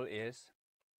relative level is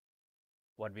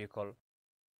what we call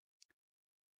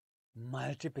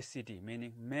multiplicity,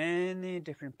 meaning many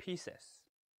different pieces.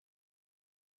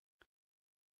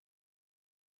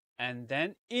 And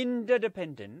then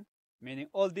interdependent, meaning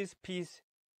all these pieces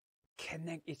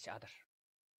connect each other.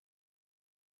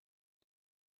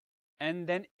 And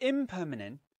then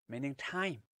impermanent, meaning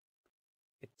time.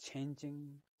 It's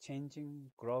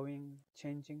changing, growing,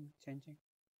 changing.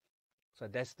 So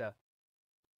that's the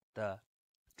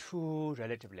two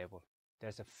relative level.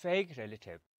 There's a fake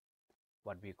relative,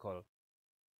 what we call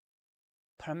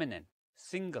permanent,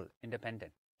 single,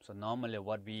 independent. So normally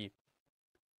what we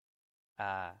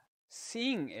are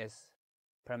seeing is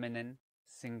permanent,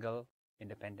 single,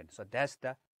 independent. So that's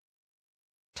the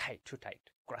too tight,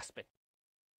 grasp it,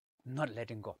 not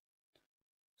letting go.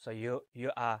 So you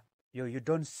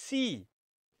don't see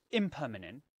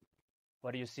impermanent.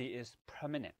 What you see is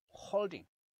permanent, holding.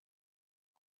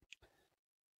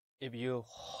 If you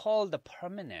hold the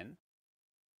permanent,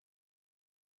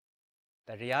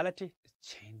 the reality is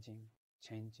changing,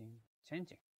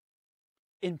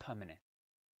 impermanent,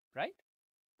 right?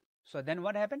 So then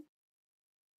what happened?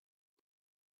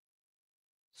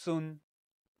 Soon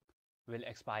will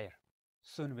expire.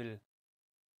 Soon will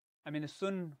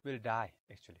die,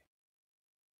 actually.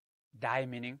 Die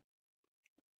meaning,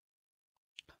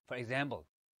 for example,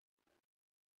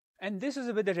 and this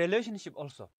is with the relationship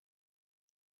also.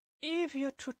 If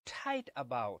you're too tight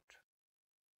about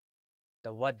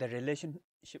what the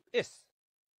relationship is,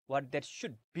 what that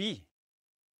should be,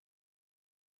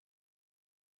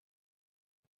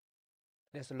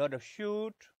 there's a lot of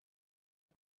should,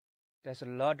 there's a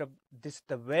lot of this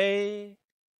the way,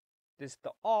 this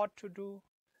the ought to do,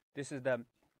 this is the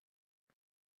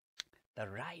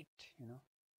right,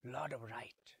 lot of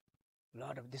right,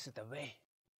 lot of this is the way,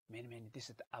 many, this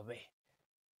is the way,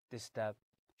 this is the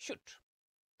should.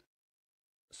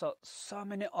 So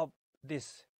many of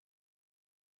this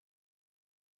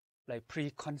like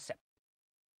preconcept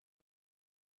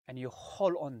and you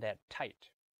hold on that tight,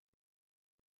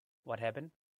 what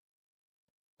happened?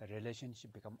 The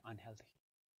relationship become unhealthy.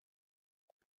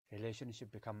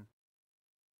 Relationship become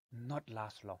not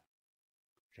last long.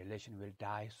 Relation will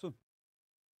die soon.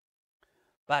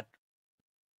 But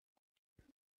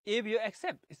if you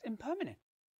accept, it's impermanent,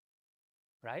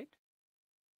 right?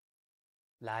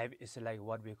 Life is like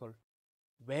what we call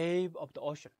wave of the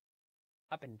ocean,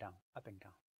 up and down, up and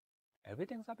down.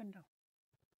 Everything's up and down.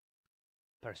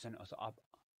 Person also up,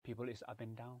 people is up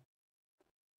and down.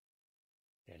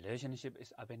 Relationship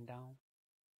is up and down.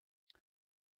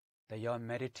 Your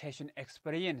meditation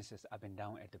experience is up and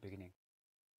down at the beginning.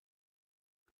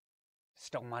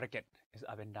 Stock market is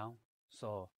up and down.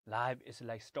 So life is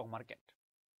like stock market.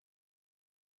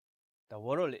 The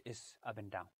world is up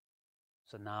and down.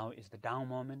 So now is the down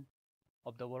moment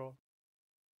of the world.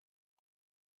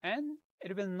 And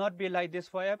it will not be like this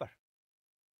forever.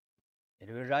 It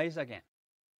will rise again.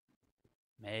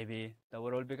 Maybe the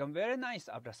world will become very nice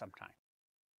after some time.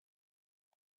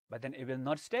 But then it will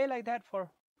not stay like that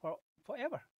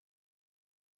forever.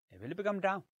 It will become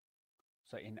down.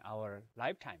 So in our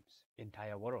lifetimes,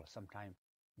 entire world, sometime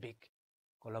big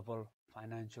global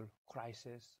financial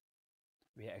crisis,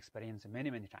 we experience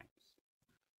many, many times.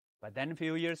 But then a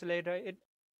few years later, it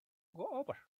go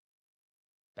over.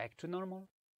 Back to normal.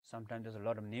 Sometimes there's a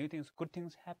lot of new things, good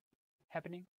things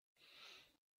happening.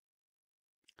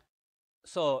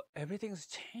 So everything's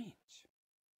changed.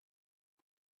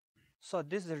 So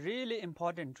this is really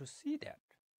important to see that.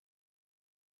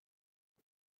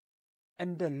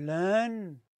 And to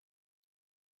learn.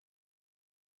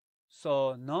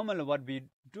 So normally what we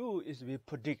do is we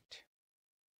predict.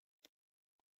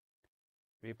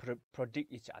 We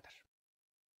predict each other.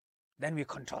 Then we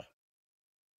control.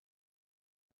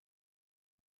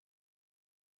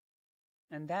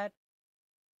 And that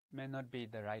may not be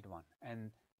the right one.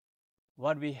 And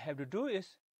what we have to do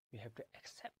is we have to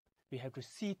accept. We have to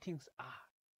see things are.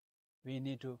 We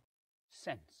need to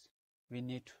sense. We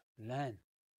need to learn.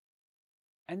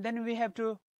 And then we have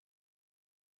to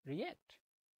react.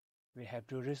 We have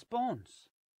to respond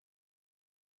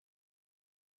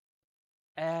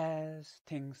as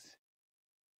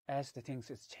the things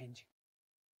is changing.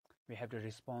 We have to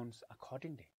respond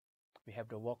accordingly. We have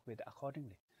to work with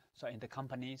accordingly. So in the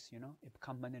companies, if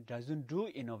company doesn't do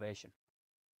innovation,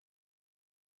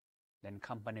 then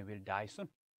company will die soon.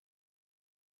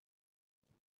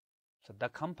 So the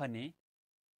company,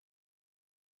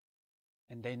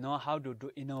 and they know how to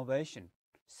do innovation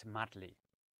smartly,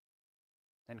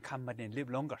 then company live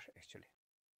longer actually,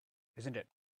 isn't it?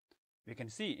 We can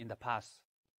see in the past,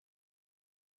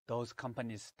 those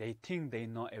companies, they think they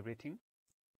know everything,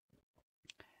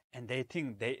 and they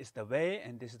think this is the way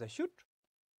and this is the shoot.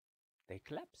 They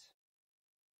collapse.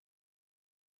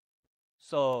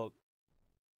 So,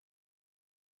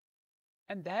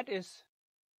 and that is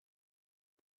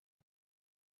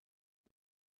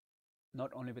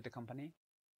not only with the company,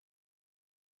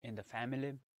 in the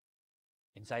family,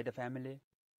 inside the family,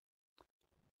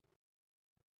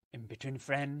 in between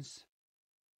friends.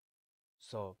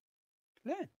 So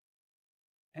learn.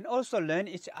 And also learn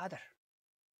each other.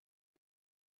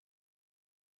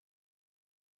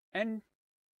 And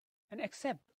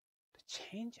accept the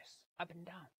changes up and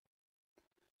down.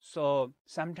 So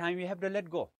sometimes you have to let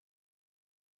go.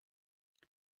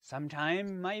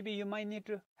 Sometimes maybe you might need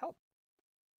to help.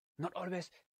 Not always,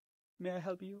 may I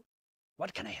help you?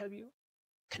 What can I help you?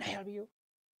 Can I help you?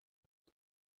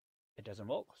 It doesn't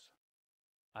work.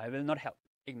 I will not help.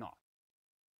 Ignore.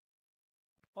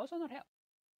 Also not help.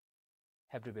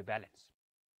 Have to be balanced.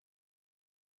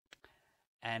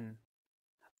 And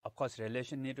of course,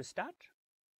 relation need to start.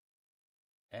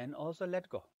 And also let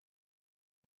go.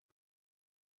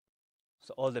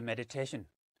 So all the meditation,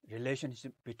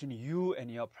 relationship between you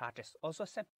and your practice also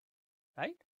same,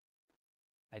 right?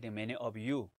 I think many of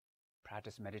you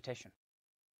practice meditation.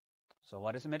 So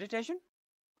what is meditation?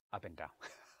 Up and down.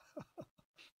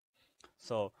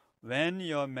 So when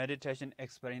your meditation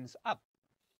experience up,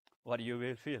 what you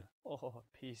will feel? Oh,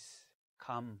 peace,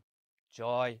 calm,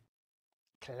 joy,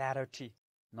 clarity,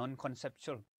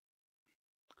 non-conceptual.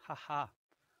 Haha.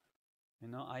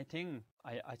 I think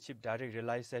I achieved direct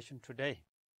realization today.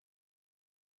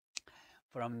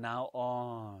 From now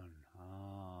on,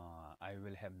 I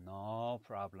will have no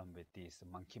problem with this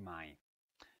monkey mind,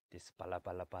 this pala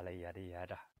yada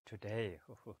yada. Today,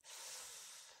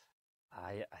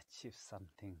 I achieved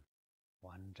something,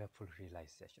 wonderful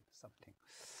realization, something.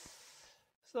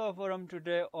 So from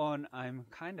today on, I'm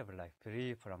kind of like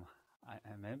free from,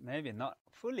 maybe not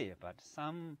fully, but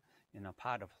some,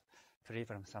 part of free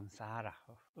from samsara.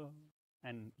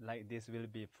 and like this will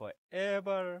be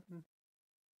forever.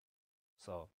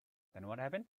 So then what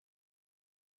happened?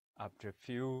 After a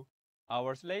few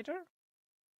hours later,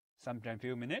 sometimes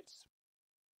few minutes,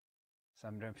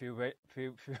 sometimes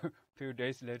few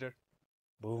days later,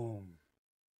 boom.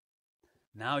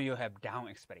 Now you have down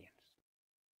experience,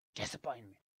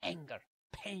 disappointment, anger,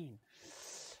 pain,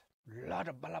 lot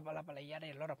of blah blah blah yada,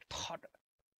 a lot of thought,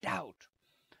 doubt,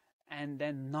 and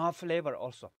then no flavor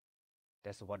also.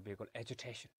 That's what we call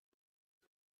agitation.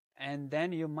 And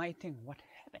then you might think, what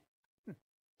happened?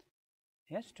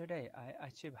 Yesterday I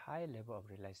achieved high level of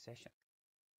realization,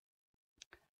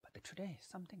 but today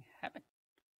something happened.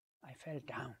 I fell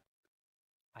down.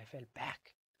 I fell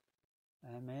back.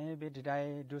 Maybe did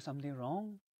I do something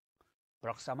wrong?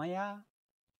 Broke samaya?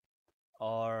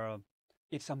 Or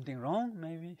eat something wrong,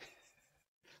 maybe?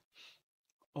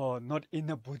 Or not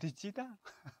enough bodhicitta?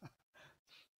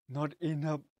 Not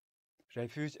enough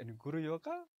refuge and guru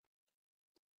yoga?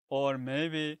 Or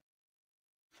maybe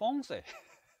feng shui?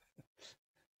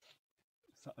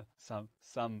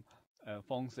 some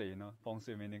feng shui, you know, feng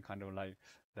shui meaning kind of like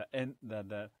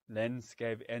the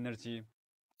landscape energy,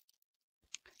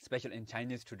 especially in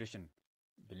Chinese tradition,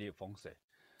 believe feng shui.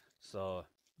 So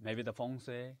maybe the feng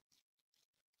shui,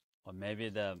 or maybe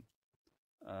the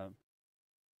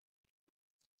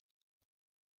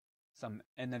some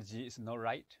energy is not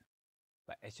right,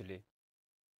 but actually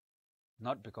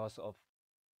not because of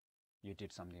you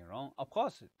did something wrong. Of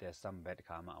course, there's some bad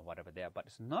karma or whatever there, but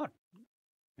it's not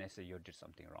necessarily you did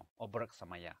something wrong, or broke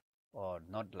samaya, or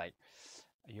not like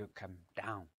you come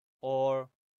down, or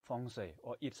feng shui,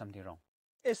 or eat something wrong.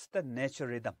 It's the natural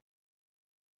rhythm,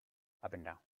 up and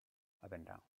down, up and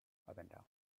down, up and down.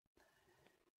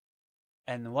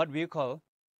 And what we call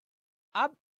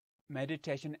up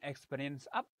meditation experience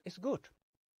up is good.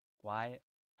 Why?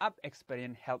 Up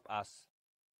experience help us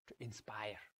to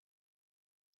inspire.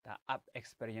 The up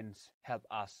experience help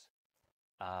us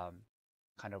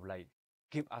kind of like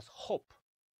give us hope,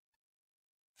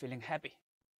 feeling happy.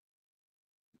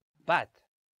 But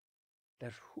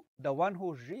the one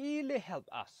who really help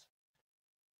us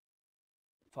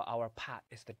for our path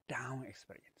is the down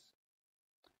experience.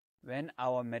 When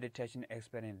our meditation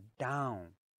experience down,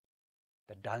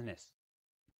 the dullness,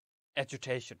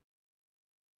 agitation,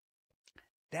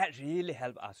 that really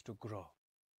help us to grow,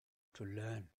 to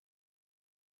learn,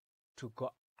 to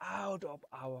go out of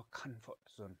our comfort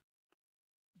zone,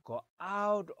 go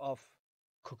out of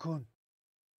cocoon,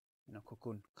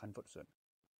 cocoon, comfort zone.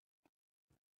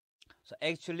 So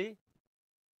actually,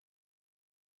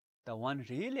 the one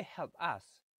really help us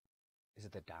is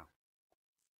the down.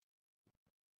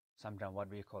 Sometimes what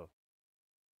we call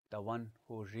the one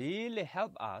who really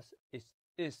help us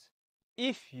is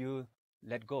if you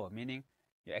let go, meaning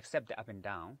you accept the up and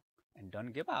down and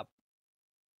don't give up,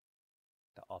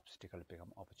 the obstacle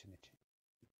become opportunity.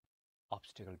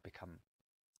 Obstacle become,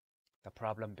 the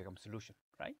problem become solution,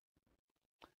 right?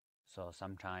 So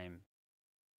sometime,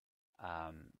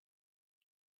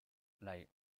 like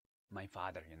my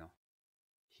father,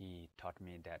 he taught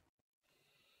me that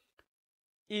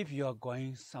if you're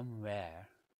going somewhere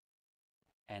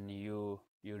and you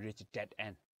reach dead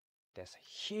end, there's a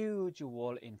huge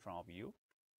wall in front of you,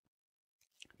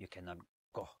 you cannot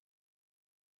go.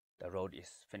 The road is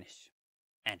finished,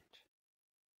 end.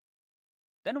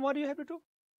 Then what do you have to do?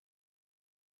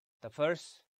 The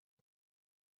first,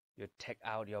 you take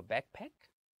out your backpack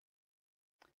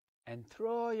and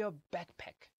throw your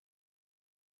backpack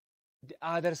the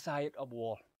other side of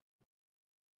wall.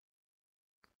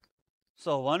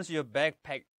 So once your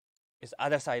backpack is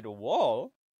other side of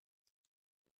wall,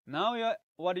 now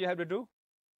what do you have to do?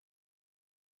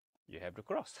 You have to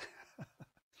cross.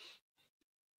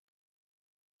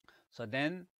 So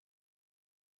then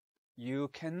you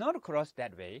cannot cross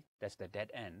that way. That's the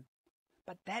dead end.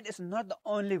 But that is not the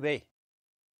only way.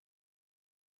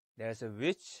 There's a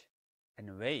which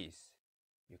and ways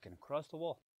you can cross the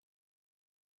wall.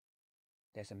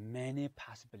 There's many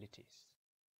possibilities.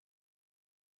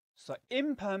 So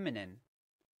impermanent,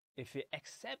 if we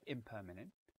accept impermanent,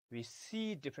 we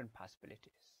see different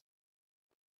possibilities.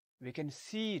 We can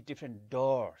see different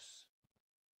doors.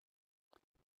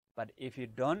 But if you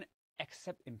don't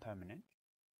accept impermanent,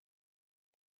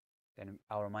 then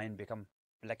our mind become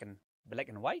black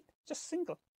and white, just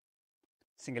single.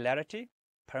 Singularity,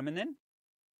 permanent,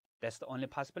 that's the only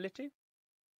possibility.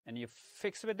 And you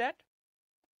fix with that,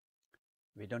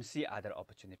 we don't see other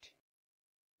opportunity.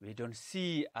 We don't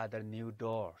see other new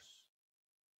doors.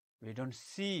 We don't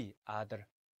see other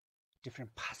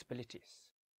different possibilities.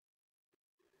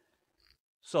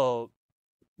 So,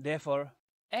 therefore,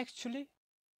 actually,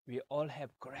 we all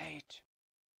have great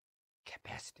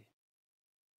capacity.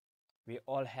 We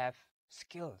all have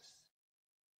skills.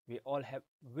 We all have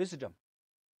wisdom.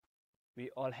 We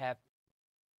all have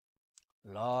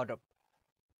a lot of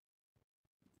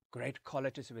great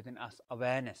qualities within us: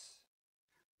 awareness,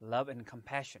 love, and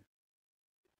compassion.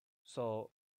 So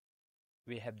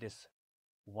we have this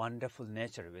wonderful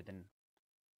nature within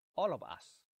all of us.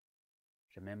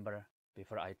 Remember,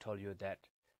 before I told you that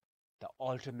the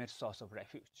ultimate source of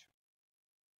refuge.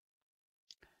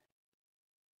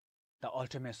 The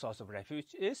ultimate source of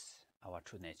refuge is our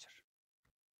true nature.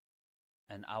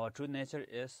 And our true nature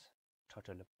is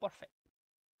totally perfect.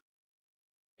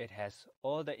 It has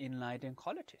all the enlightened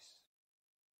qualities.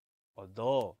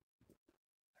 Although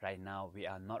right now we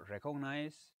are not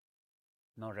recognize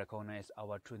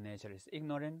our true nature is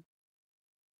ignorant.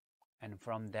 And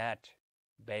from that,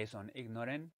 based on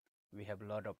ignorance, we have a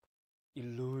lot of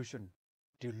delusion,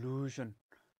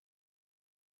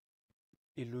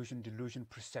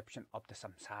 perception of the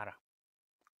samsara.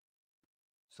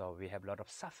 So we have a lot of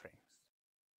sufferings.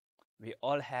 We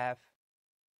all have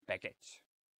baggage.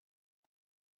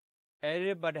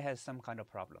 Everybody has some kind of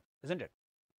problem, isn't it?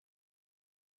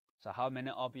 So how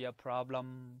many of your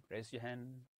problem? Raise your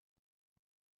hand.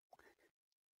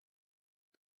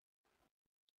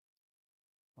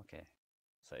 Okay.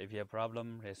 So if you have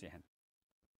problem, raise your hand.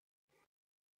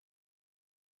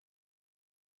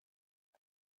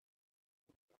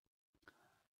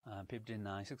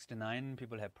 59, 69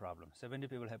 people have problems. 70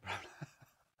 people have problems.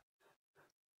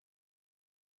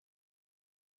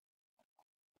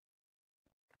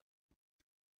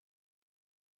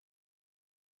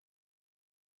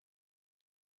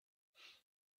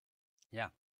 Yeah.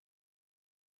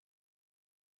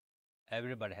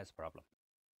 Everybody has problem.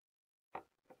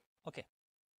 Okay.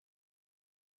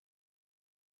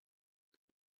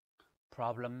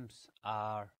 Problems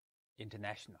are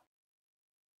international.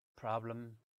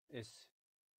 Problem is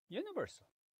universal.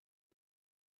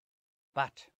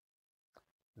 But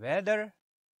whether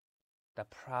the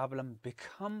problem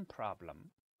become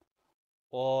problem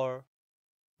or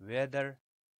whether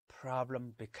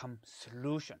problem become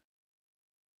solution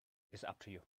is up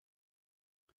to you.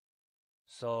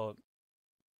 So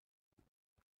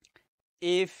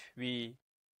if we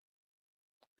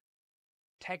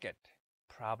take it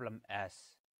problem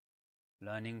as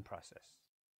learning process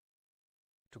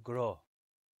to grow,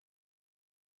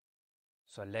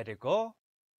 so let it go,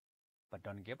 but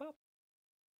don't give up,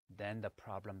 then the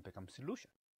problem becomes solution.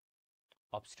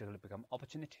 Obstacle become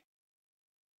opportunity.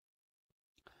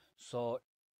 So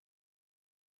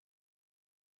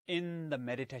in the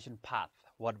meditation path,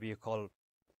 what we call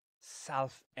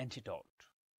self-antidote,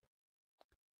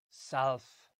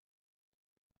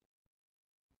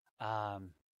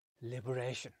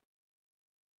 self-liberation,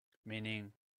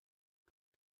 meaning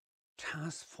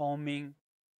transforming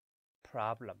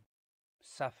problem,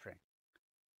 suffering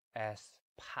as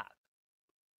path,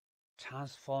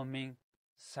 transforming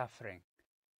suffering,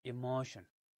 emotion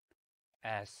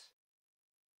as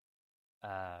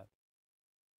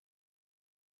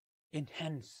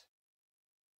enhance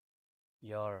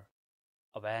your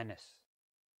awareness,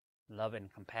 love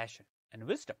and compassion, and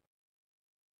wisdom.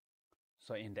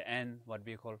 So in the end, what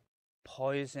we call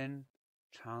poison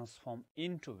transform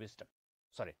into wisdom.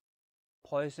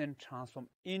 Poison transform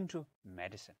into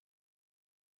medicine.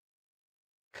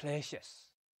 Clashes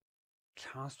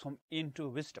transform into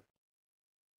wisdom.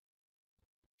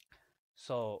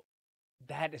 So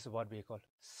that is what we call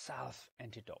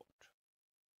self-antidote.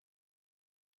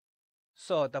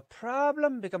 So the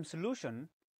problem becomes solution.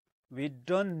 We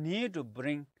don't need to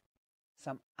bring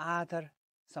some other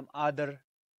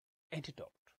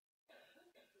antidote,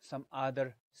 some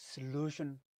other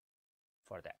solution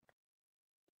for that.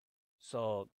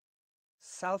 So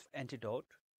self-antidote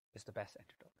is the best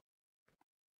antidote.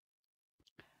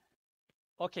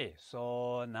 Okay,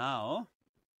 so now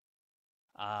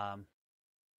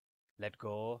let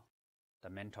go.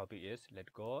 The main topic is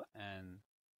let go, and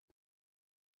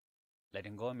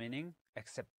letting go meaning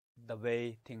accept the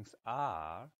way things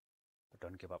are, but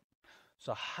don't give up.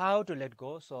 So how to let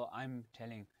go? So I'm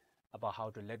telling about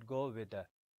how to let go with the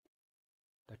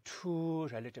true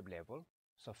relative level.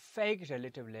 So fake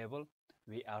relative level,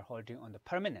 we are holding on the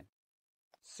permanent,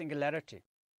 singularity,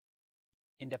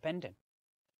 independent,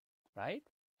 right?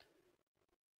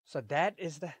 So that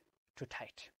is the too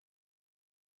tight.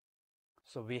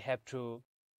 So we have to,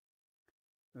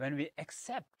 when we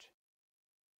accept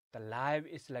the life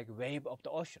is like wave of the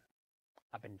ocean,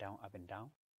 up and down, up and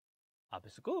down. Up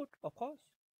is good, of course,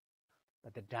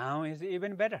 but the down is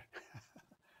even better.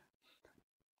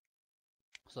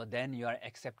 So then you are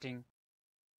accepting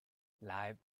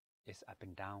life is up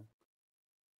and down,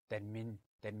 that meaning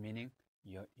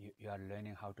you are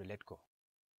learning how to let go.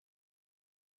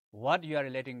 What you are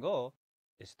letting go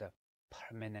is the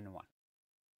permanent one.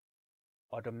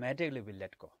 Automatically we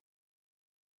let go.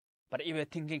 But if you're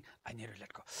thinking, I need to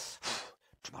let go,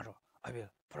 tomorrow I will,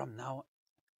 from now,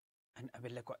 and I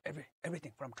will let go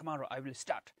everything. From tomorrow I will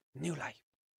start new life.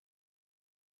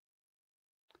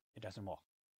 It doesn't work.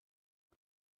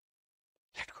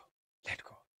 Let go, let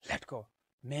go, let go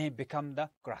may become the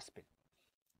grasping.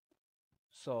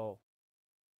 So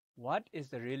what is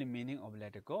the real meaning of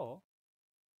let it go?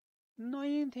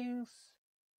 Knowing things,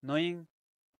 knowing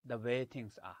the way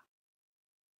things are,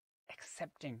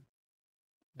 accepting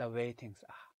the way things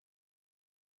are,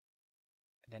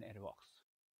 then it works.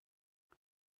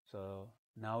 So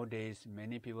nowadays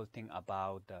many people think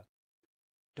about the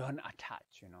don't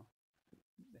attach,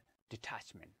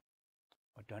 detachment,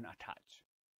 or don't attach.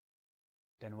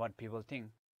 Then what people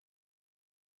think,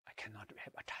 I cannot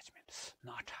have attachment,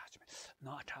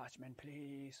 no attachment,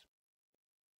 please.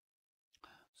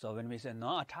 So when we say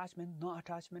no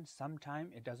attachment,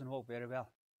 sometimes it doesn't work very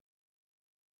well.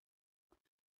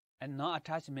 And no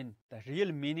attachment, the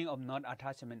real meaning of not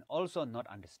attachment also not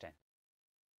understand.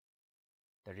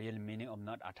 The real meaning of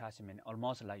not attachment,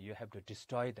 almost like you have to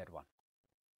destroy that one,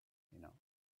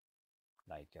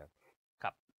 like a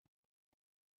cup.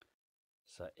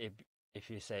 So if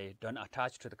you say don't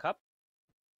attach to the cup,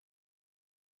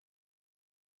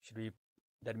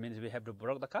 that means we have to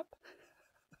break the cup?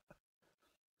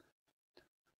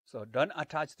 So don't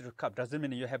attach to the cup doesn't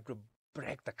mean you have to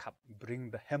break the cup, bring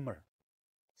the hammer,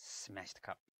 smash the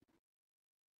cup.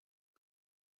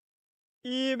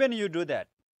 Even you do that,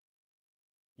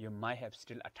 you might have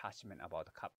still attachment about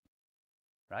the cup,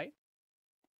 right?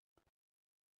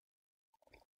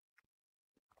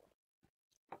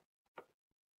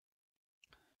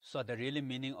 So the real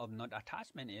meaning of not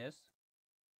attachment is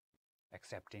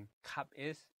accepting cup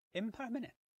is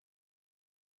impermanent.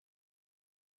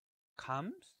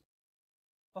 Comes,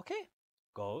 okay.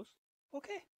 Goes,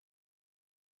 okay.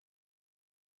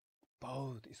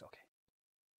 Both is okay.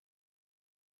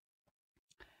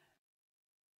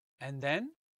 And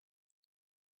then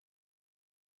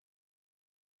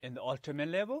in the ultimate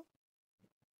level,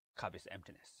 cup is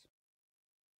emptiness,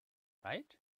 right?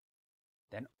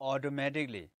 Then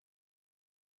automatically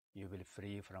you will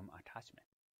free from attachment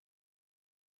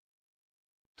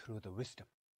through the wisdom.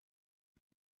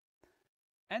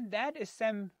 And that is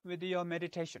same with your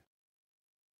meditation.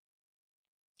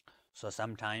 So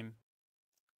sometimes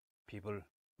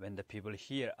when the people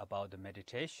hear about the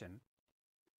meditation,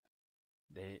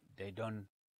 they don't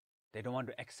want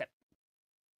to accept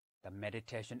the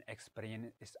meditation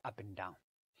experience is up and down.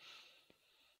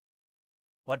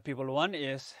 What people want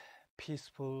is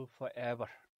peaceful forever,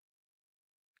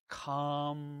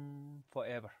 calm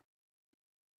forever,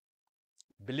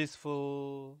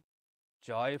 blissful,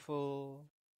 joyful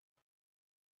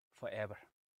forever.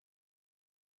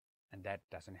 And that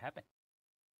doesn't happen.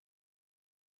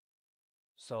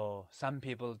 So some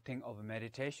people think of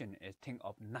meditation as think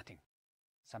of nothing.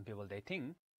 Some people, they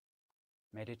think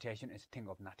meditation is think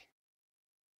of nothing.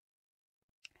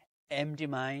 Empty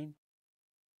mind,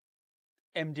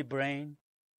 empty brain.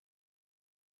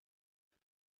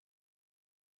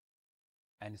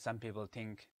 And some people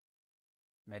think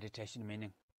meditation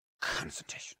meaning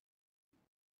concentration.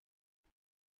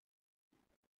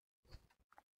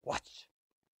 Watch,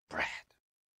 breath.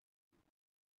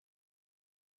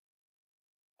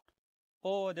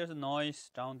 Oh, there's a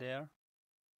noise down there.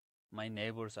 My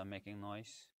neighbors are making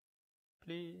noise.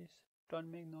 Please don't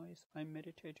make noise. I'm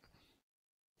meditating.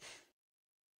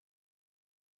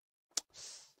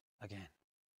 Again.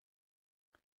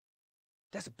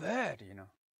 There's a bird,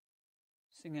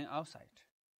 singing outside.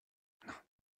 No.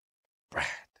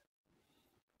 Breath.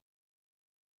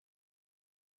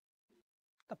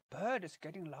 The bird is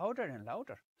getting louder and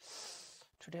louder.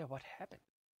 Today, what happened?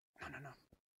 No.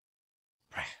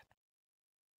 Breath.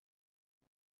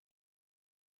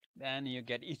 Then you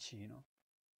get itchy,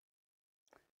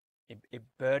 If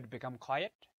bird become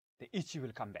quiet, the itchy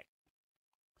will come back.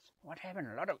 What happened?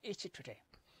 A lot of itchy today.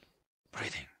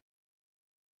 Breathing.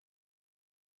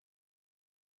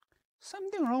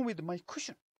 Something wrong with my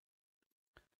cushion.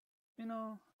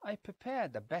 I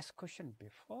prepared the best cushion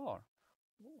before.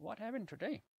 What happened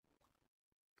today?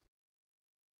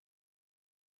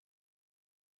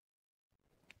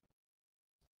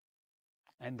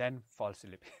 And then fall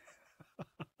asleep.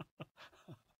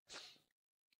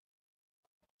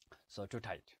 So too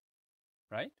tight,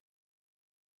 right?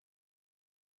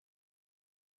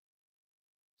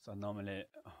 So normally,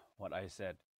 what I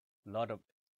said, a lot of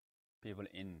people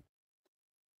in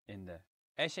the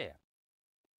Asia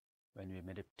when we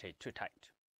meditate too tight.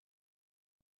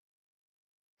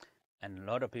 And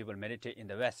a lot of people meditate in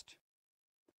the West.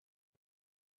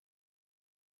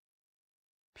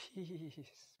 Peace.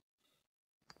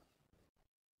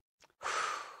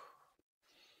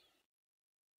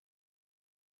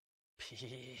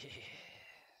 Peace.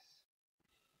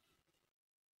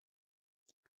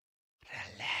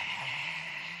 Relax.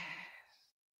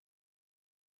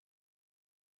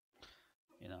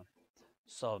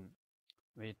 So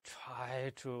we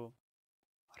try to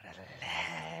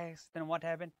relax. Then what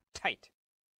happened? Tight.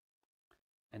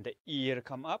 And the ear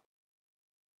come up.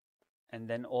 And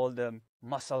then all the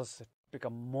muscles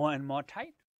become more and more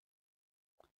tight.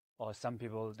 Or some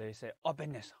people, they say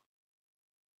openness.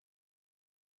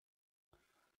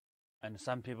 And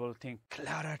some people think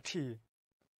clarity.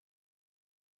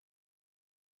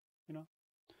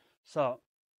 So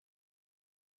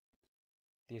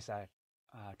these are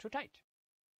too tight.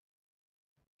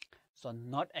 So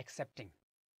not accepting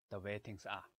the way things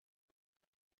are.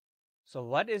 So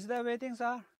what is the way things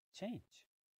are? Change.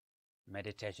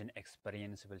 Meditation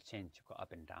experience will change, go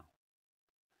up and down.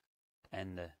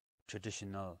 And the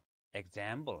traditional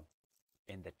example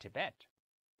in the Tibet,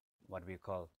 what we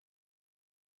call,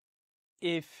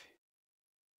 if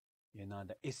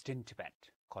the Eastern Tibet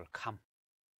called Kham,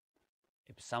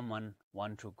 if someone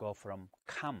want to go from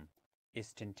Kham,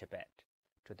 Eastern Tibet,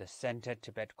 to the center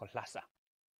Tibet called Lhasa,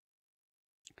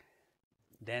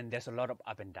 then there's a lot of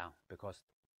up and down because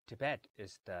Tibet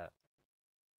is the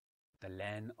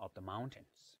land of the mountains.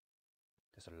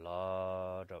 There's a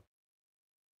lot of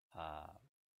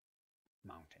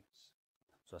mountains.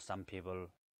 So some people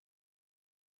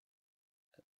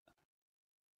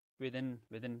within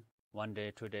 1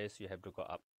 day, 2 days, you have to go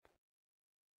up,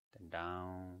 then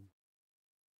down,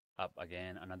 up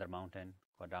again, another mountain,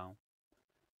 go down.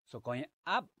 So going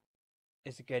up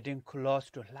is getting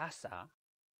close to Lhasa,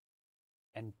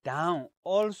 and down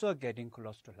also getting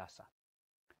close to Lhasa.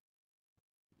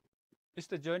 It's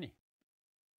the journey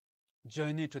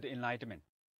to the enlightenment.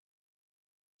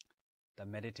 The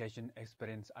meditation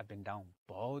experience up and down,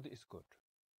 both is good.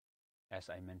 As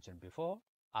I mentioned before,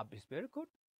 up is very good.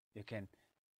 You can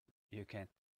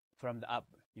from the up,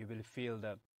 you will feel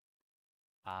the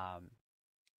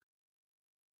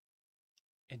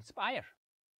inspire,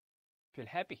 feel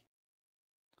happy,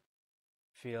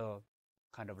 feel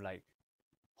kind of like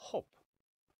hope.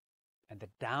 And the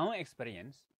down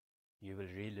experience, you will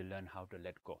really learn how to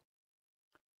let go.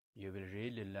 You will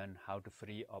really learn how to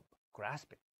free up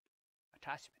grasping,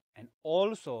 attachment. And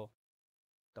also,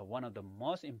 one of the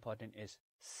most important is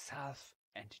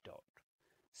self-antidote.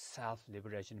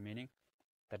 Self-liberation, meaning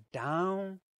the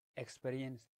down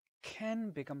experience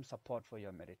can become support for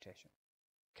your meditation,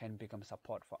 can become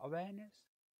support for awareness,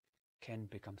 can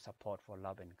become support for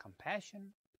love and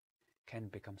compassion, can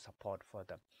become support for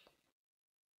the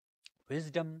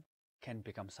wisdom, can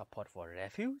become support for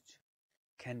refuge,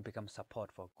 can become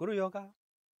support for Guru Yoga,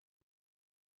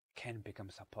 can become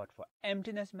support for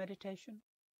emptiness meditation.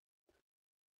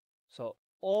 So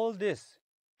all this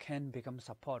can become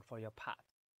support for your path.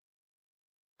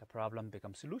 The problem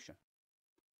becomes solution.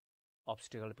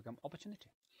 Obstacle becomes opportunity.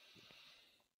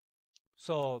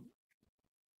 So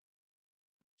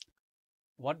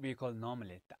what we call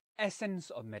normally the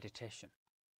essence of meditation.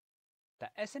 The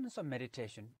essence of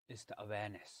meditation is the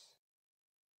awareness.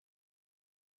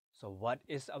 So what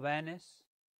is awareness?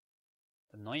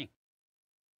 The knowing.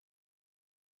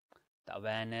 The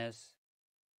awareness,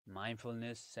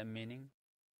 mindfulness, same meaning.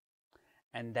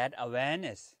 And that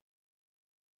awareness,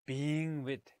 being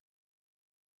with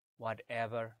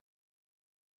whatever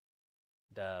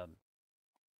the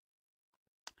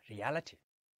reality.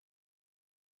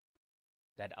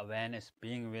 That awareness,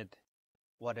 being with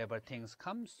whatever things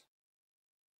comes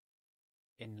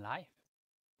in life.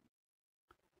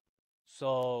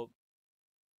 So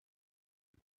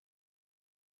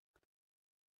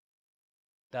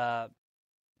the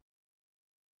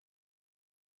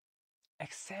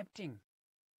accepting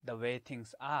the way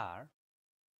things are,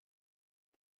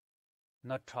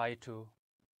 not try to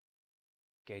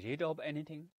get rid of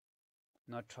anything,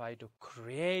 not try to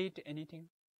create anything,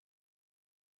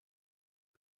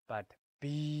 but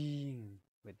being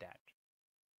with that.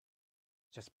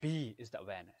 Just be is the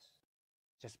awareness.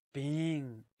 Just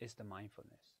being is the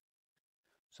mindfulness.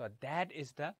 So that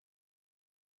is the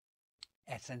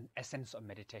essence of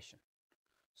meditation.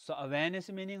 So awareness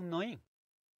meaning knowing.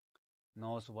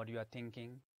 Knows what you are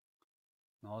thinking,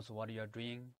 knows what you are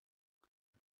doing,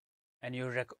 and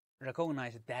you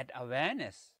recognize that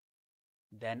awareness,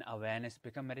 then awareness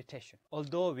becomes meditation.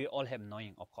 Although we all have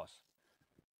knowing, of course.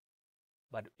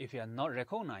 But if you are not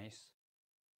recognize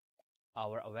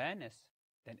our awareness,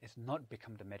 then it's not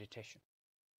become the meditation.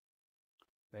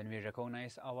 When we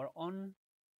recognize our own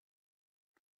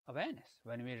awareness,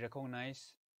 when we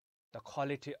recognize the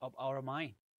quality of our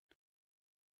mind,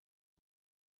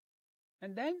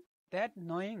 and then that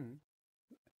knowing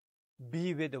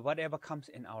be with whatever comes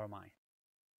in our mind.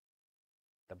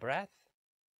 The breath,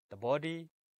 the body,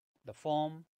 the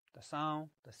form, the sound,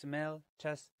 the smell,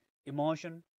 taste,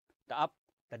 emotion, the up,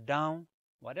 the down,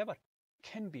 whatever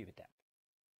can be with that.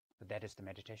 So that is the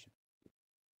meditation.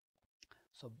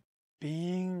 So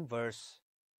being versus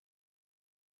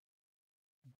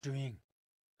doing.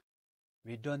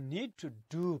 We don't need to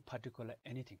do particular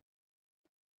anything.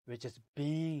 We're just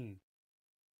being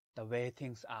the way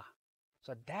things are.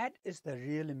 So that is the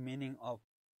real meaning of,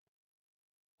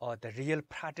 or the real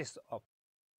practice of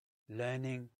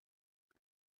learning,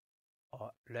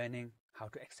 or learning how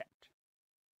to accept.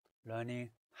 Learning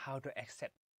how to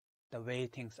accept the way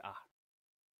things are.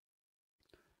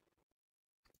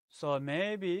 So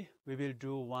maybe we will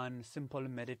do one simple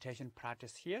meditation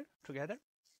practice here together.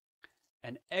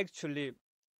 And actually,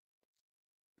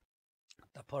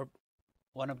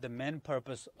 one of the main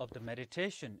purpose of the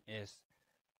meditation is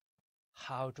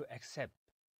how to accept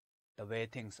the way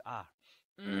things are.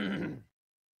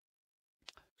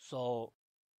 So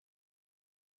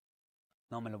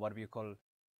normally what we call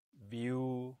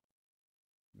view,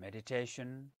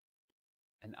 meditation,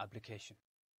 and application.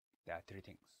 There are three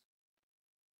things.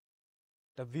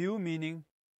 The view meaning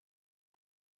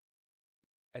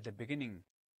at the beginning,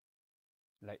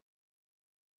 like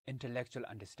intellectual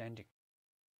understanding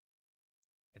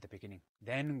at the beginning,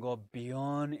 then go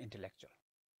beyond intellectual.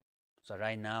 So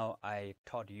right now I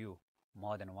taught you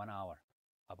more than 1 hour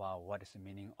about what is the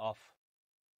meaning of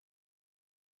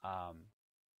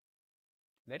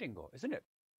letting go, isn't it?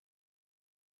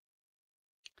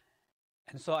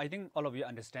 And so I think all of you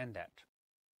understand that.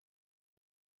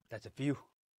 That's a view,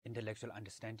 intellectual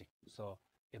understanding. So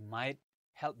it might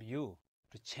help you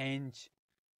to change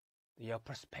your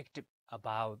perspective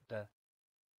about the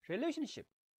relationship,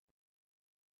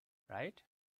 right?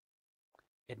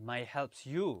 It might help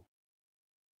you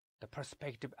the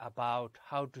perspective about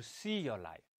how to see your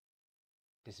life.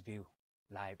 This view,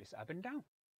 life is up and down.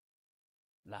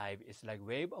 Life is like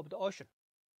wave of the ocean.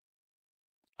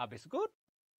 Up is good,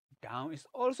 down is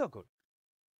also good.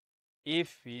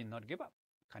 If we not give up,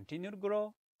 continue to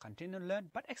grow, continue to learn,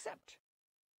 but accept.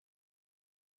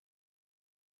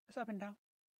 It's up and down.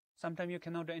 Sometimes you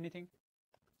cannot do anything.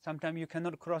 Sometimes you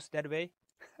cannot cross that way.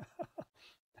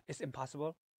 It's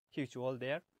impossible. Huge wall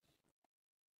there.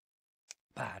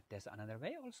 But there's another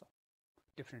way also.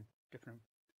 Different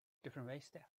ways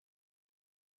there.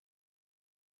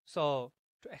 So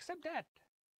to accept that,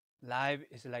 life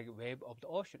is like a wave of the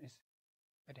ocean.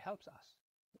 It helps us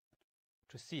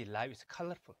to see life is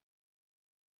colorful.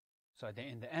 So then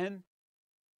in the end,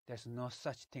 there's no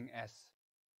such thing as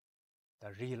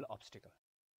the real obstacle.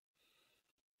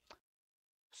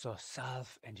 So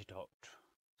self-antidote,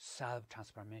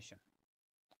 self-transformation.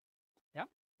 Yeah?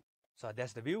 So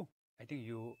that's the view. I think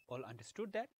you all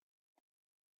understood that.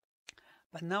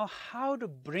 But now how to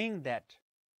bring that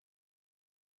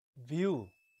view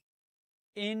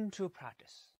into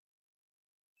practice?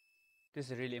 This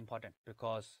is really important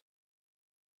because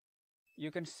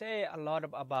you can say a lot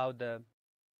about the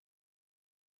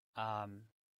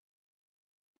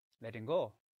letting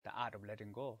go, the art of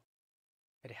letting go.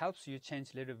 It helps you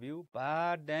change little view,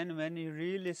 but then when a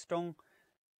really strong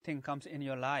thing comes in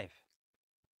your life,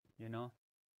 you know,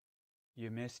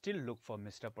 you may still look for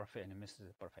Mr. Perfect and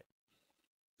Mrs. Perfect.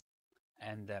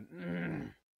 And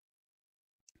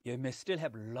you may still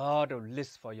have a lot of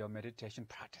lists for your meditation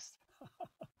practice.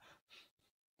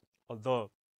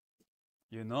 Although,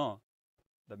 you know,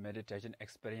 the meditation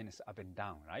experience is up and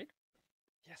down, right?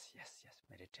 Yes,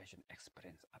 meditation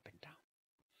experience up and down.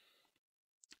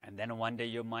 And then one day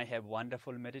you might have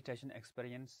wonderful meditation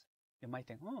experience. You might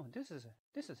think, oh, this is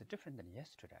different than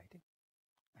yesterday. I think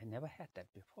I never had that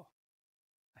before.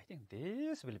 I think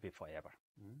this will be forever.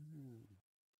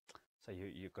 So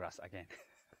you grasp again.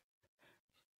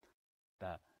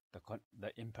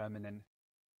 the impermanent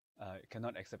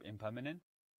cannot accept impermanent,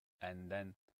 and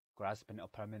then grasping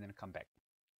of permanent come back.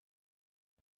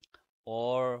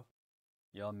 Or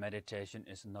your meditation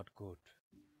is not good.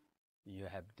 You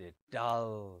have the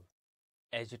dull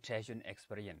agitation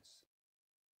experience.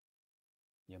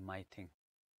 You might think,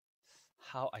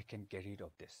 how I can get rid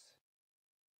of this?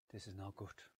 This is not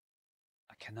good.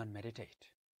 I cannot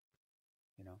meditate.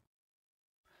 You know.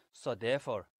 So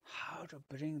therefore, how to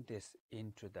bring this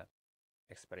into the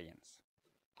experience?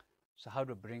 So how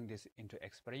to bring this into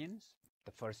experience?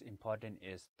 The first important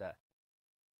is the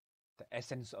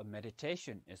essence of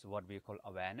meditation is what we call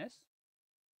awareness.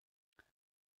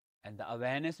 And the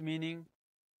awareness meaning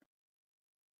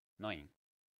knowing,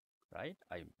 right?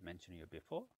 I mentioned you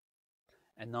before.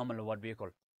 And normally what we call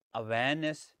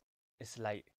awareness is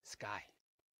like sky.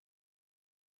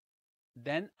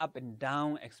 Then up and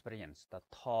down experience, the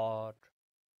thought,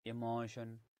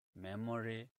 emotion,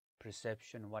 memory,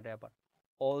 perception, whatever.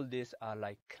 All these are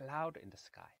like cloud in the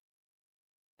sky.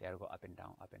 They go up and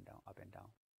down, up and down, up and down.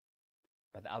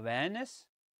 But awareness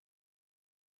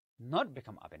not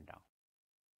become up and down.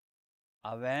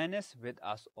 Awareness with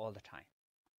us all the time.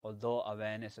 Although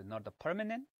awareness is not the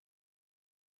permanent,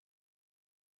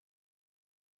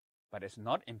 but it's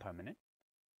not impermanent.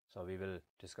 So we will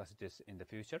discuss this in the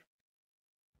future.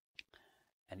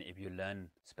 And if you learn,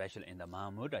 especially in the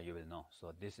Mahamudra, you will know.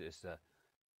 So this is,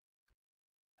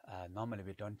 normally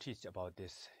we don't teach about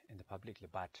this in the publicly,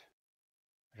 but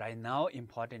right now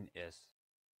important is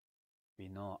we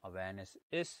know awareness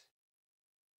is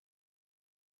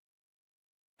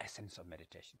essence of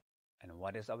meditation. And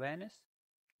what is awareness?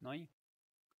 Knowing.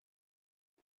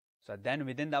 So then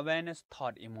within the awareness,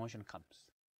 thought, emotion comes.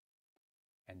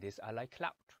 And these are like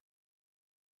cloud.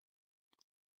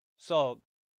 So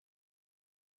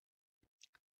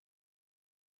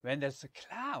when there's a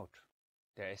cloud,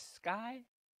 there is sky.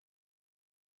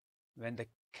 When the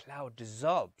cloud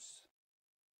dissolves,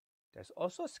 there's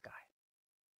also sky.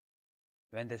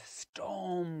 When the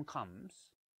storm comes,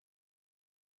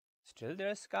 still there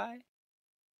is sky.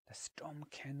 The storm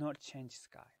cannot change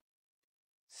sky.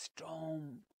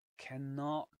 Storm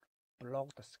cannot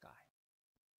block the sky.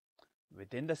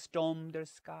 Within the storm, there's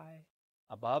sky.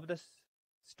 Above the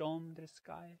storm, there's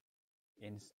sky.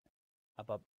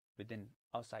 Above, within,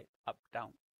 outside, up,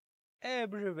 down.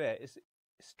 Everywhere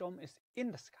storm is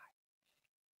in the sky.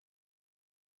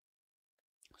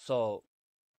 So,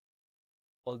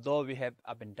 although we have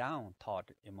up and down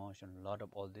thought, emotion, a lot of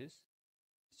all this,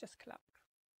 it's just cloud.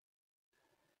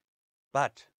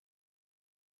 But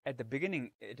at the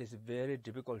beginning, it is very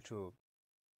difficult to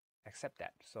accept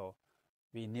that. So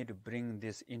we need to bring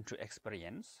this into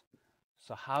experience.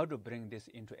 So how to bring this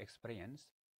into experience?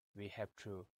 We have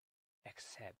to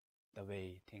accept the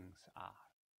way things are.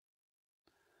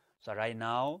 So right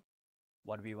now,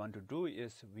 what we want to do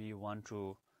is we want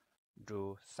to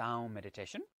do sound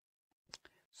meditation.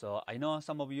 So I know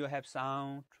some of you have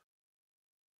sound,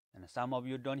 and some of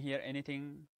you don't hear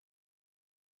anything.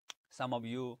 Some of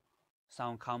you,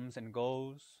 sound comes and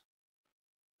goes,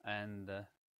 and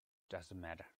doesn't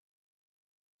matter.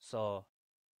 So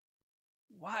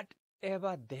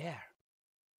whatever there,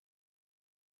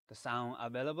 the sound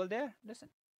available there, listen,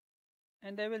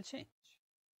 and they will change.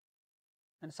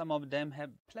 And some of them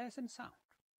have pleasant sound.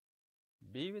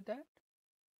 Be with that.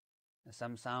 And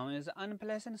some sound is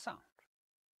unpleasant sound.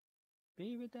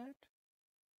 Be with that.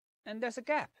 And there's a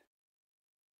gap.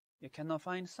 You cannot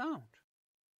find sound.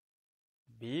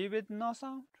 Be with no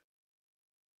sound.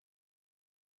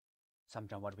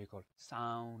 Sometimes what we call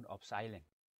sound of silence.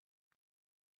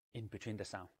 In between the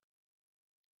sound.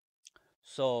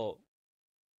 So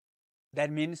that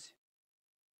means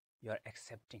you are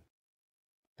accepting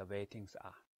the way things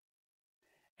are.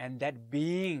 And that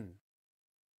being,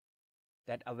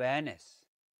 that awareness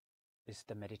is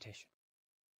the meditation.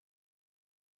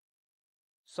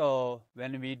 So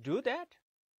when we do that,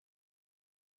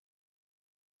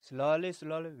 slowly,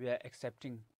 we are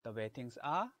accepting the way things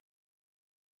are.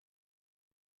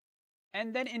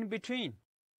 And then in between,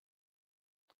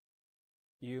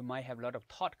 you might have a lot of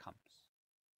thought comes.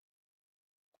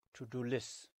 To-do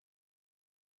lists.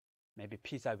 Maybe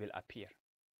pizza will appear.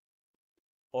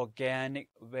 Organic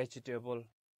vegetable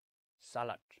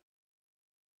salad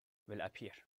will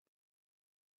appear.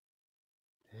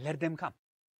 Let them come.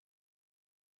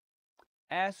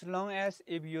 As long as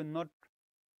if you not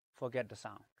forget the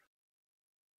sound.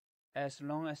 As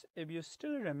long as if you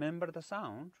still remember the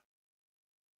sound.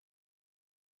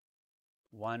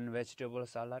 1 vegetable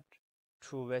salad,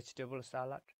 2 vegetable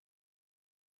salad,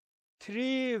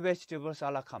 3 vegetable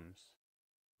salad comes.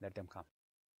 Let them come.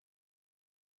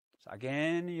 So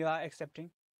again, you are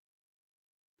accepting.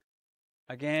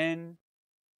 Again,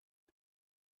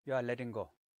 you are letting go.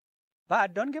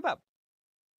 But don't give up.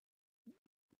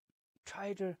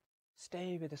 Try to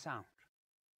stay with the sound.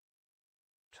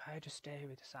 Try to stay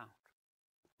with the sound.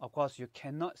 Of course, you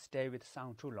cannot stay with the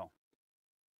sound too long.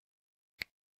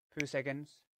 Few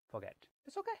seconds, forget.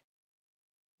 It's okay.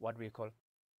 What we call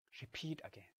repeat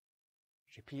again.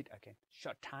 Repeat again.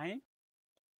 Short time.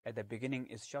 At the beginning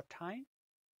is short time,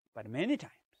 but many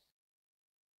times.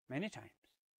 Many times.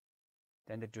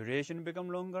 then the duration become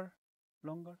longer,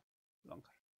 longer, longer.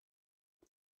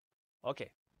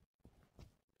 Okay.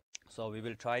 So we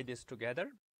will try this together.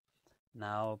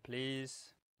 Now,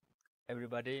 please,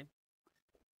 everybody,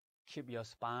 keep your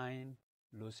spine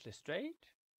loosely straight.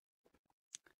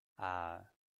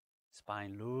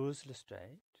 Spine loosely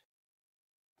straight.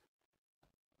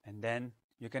 And then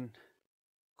you can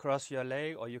cross your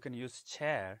leg, or you can use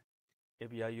chair.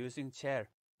 If you are using chair,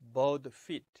 both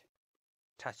feet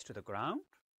touch to the ground.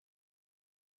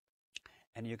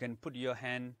 And you can put your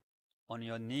hand on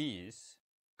your knees,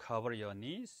 cover your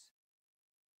knees,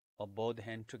 or both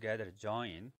hands together,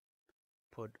 join,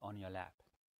 put on your lap.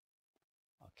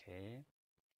 Okay.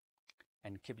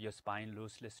 And keep your spine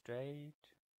loosely straight.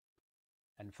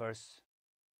 And first,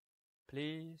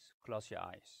 please close your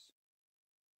eyes.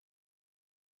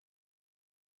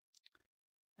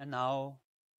 And now,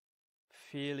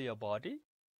 feel your body.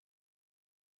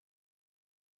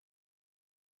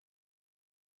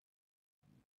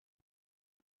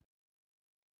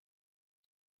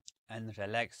 And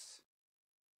relax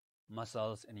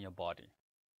muscles in your body.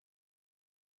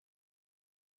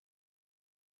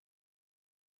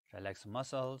 Relax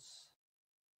muscles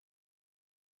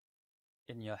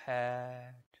in your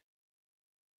head,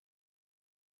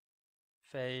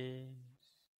 face,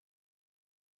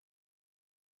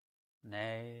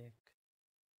 neck.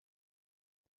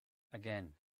 Again,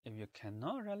 if you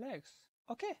cannot relax,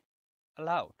 okay,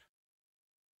 allowed.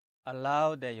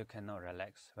 Allow that you cannot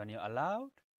relax. When you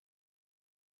allowed,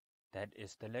 that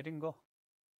is the letting go.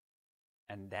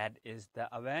 And that is the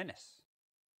awareness.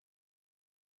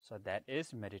 So that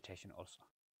is meditation also.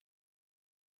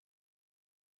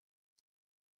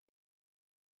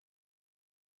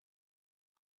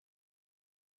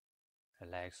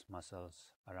 Relax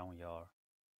muscles around your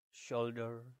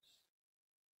shoulders,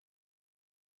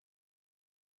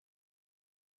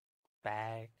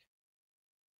 back,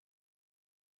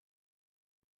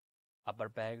 upper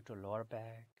back to lower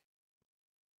back.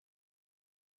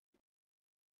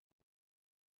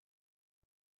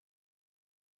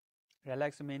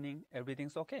 Relax meaning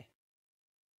everything's okay.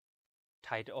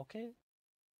 Tight okay.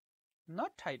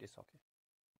 Not tight is okay.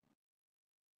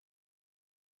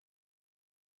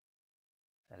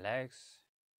 Relax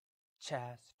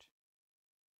chest,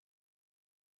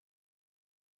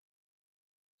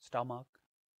 stomach,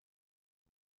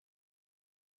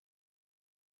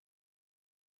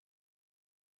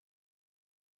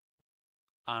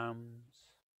 arms,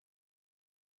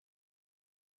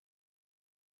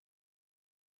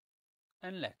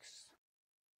 and legs.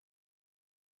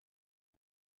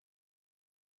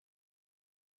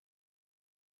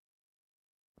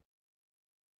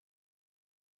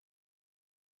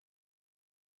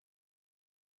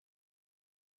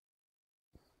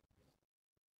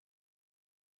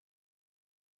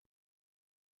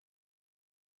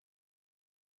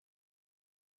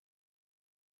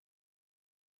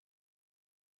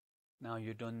 Now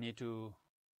you don't need to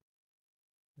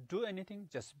do anything,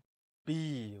 just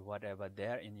be whatever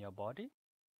there in your body.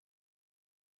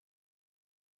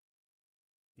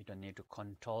 You don't need to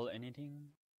control anything.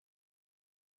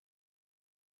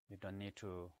 You don't need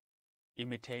to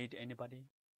imitate anybody.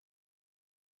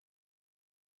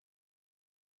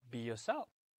 Be yourself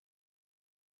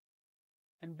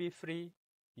and be free.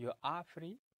 You are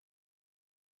free,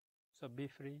 so be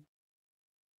free.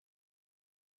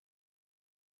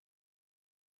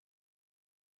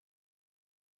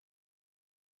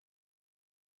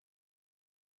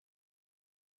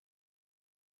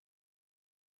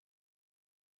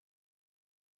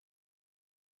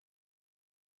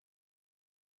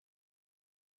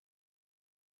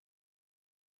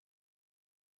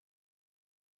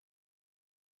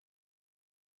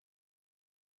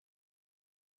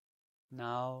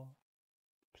 Now,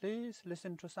 please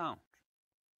listen to sound.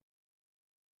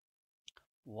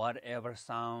 Whatever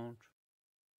sound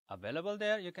available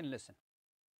there, you can listen.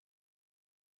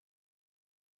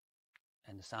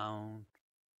 And the sound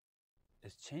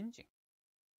is changing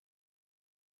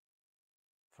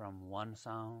from one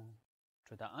sound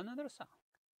to the another sound.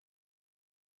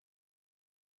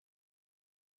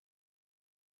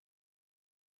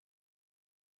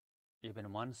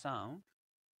 Even one sound,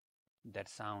 that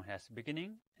sound has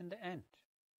beginning and the end.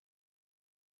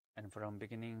 And from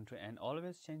beginning to end,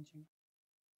 always changing.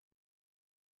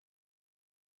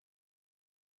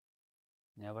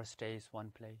 Never stays one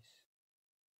place.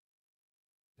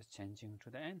 It's changing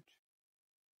to the end.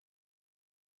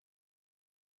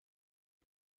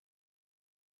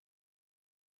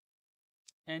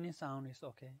 Any sound is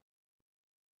okay.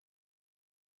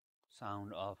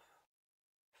 Sound of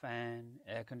fan,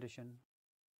 air condition,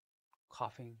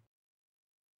 coughing,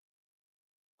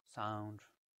 sound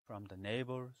from the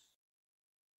neighbors,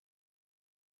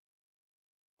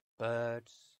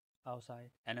 birds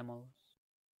outside, animals,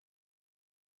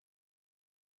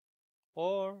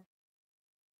 or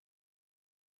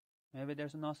maybe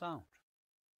there's no sound.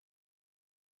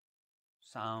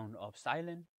 Sound of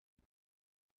silence,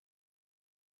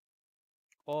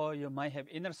 or you might have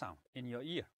inner sound in your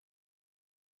ear.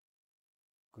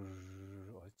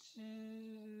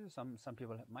 Some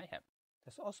people might have.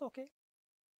 That's also okay.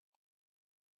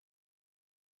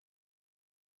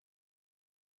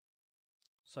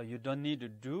 So you don't need to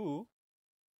do,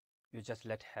 you just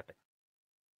let happen.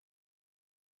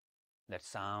 Let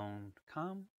sound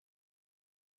come,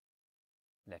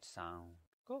 let sound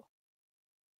go.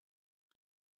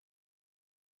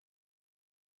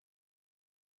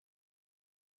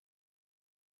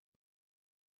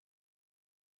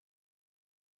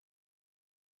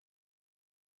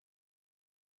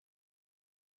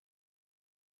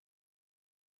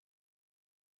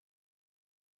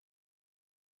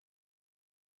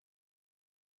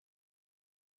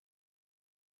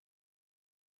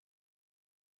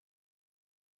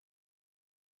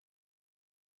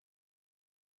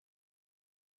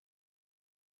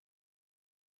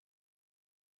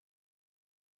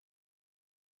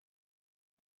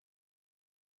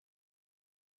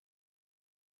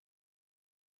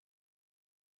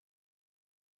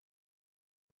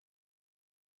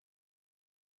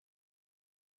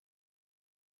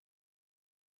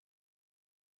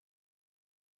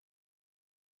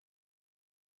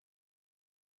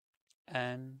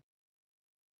 And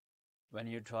when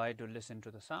you try to listen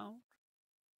to the sound,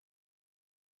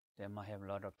 they might have a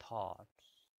lot of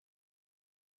thoughts.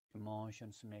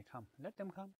 Emotions may come. Let them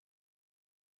come.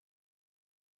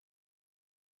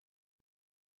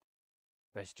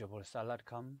 Vegetable salad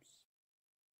comes.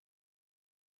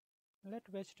 Let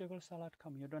vegetable salad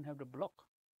come. You don't have to block.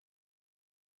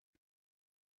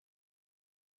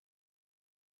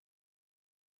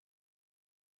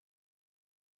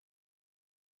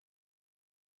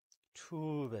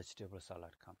 Two vegetable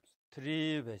salad comes.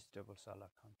 Three vegetable salad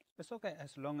comes. It's okay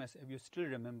as long as if you still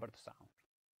remember the sound.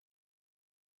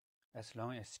 As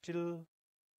long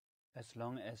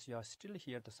as you are still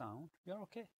hear the sound, you're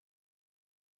okay.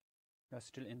 You're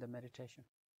still in the meditation.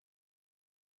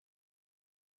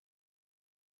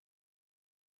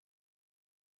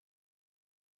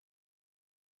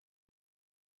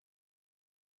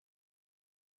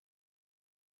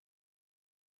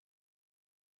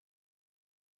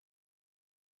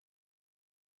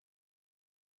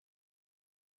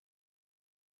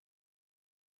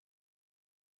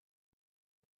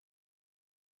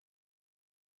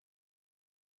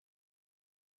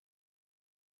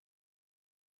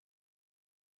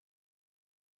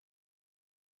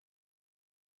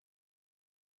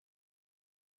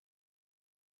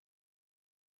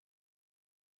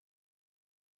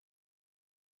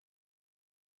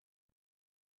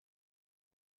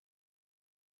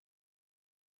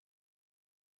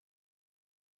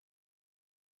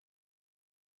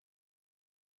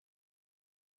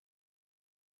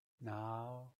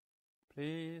 Now,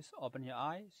 please open your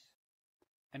eyes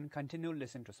and continue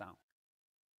listening to sound.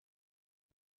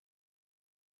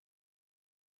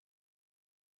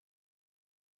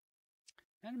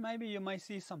 And maybe you might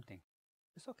see something.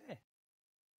 It's okay.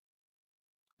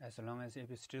 As long as if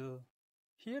you still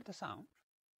hear the sound,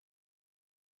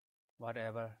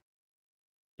 whatever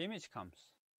image comes,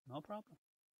 no problem.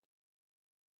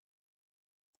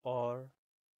 Or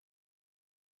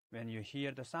when you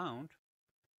hear the sound,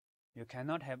 you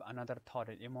cannot have another thought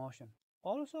and emotion.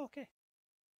 Also okay.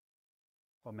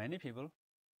 For many people,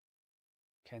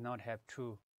 cannot have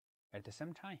two at the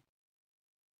same time.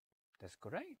 That's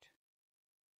great.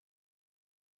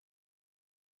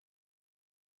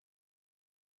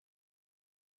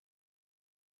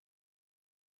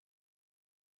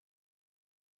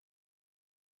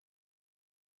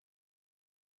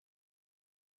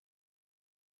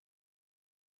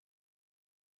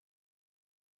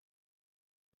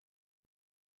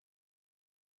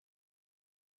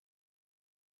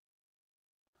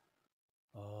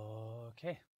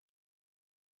 Okay.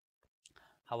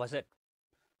 How was it?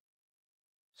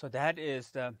 So that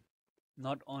is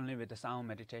not only with the sound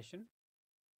meditation,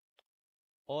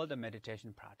 all the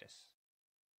meditation practice.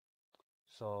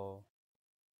 So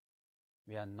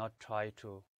we are not trying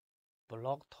to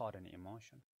block thought and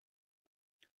emotion.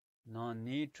 No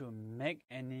need to make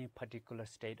any particular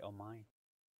state of mind.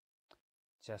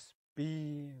 Just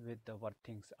be with what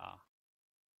things are,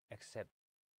 accept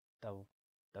the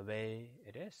way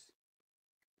it is.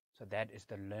 So that is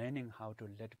the learning how to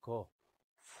let go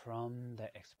from the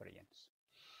experience.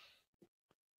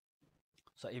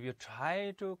 So if you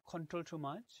try to control too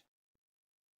much,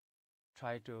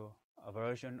 try to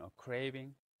aversion or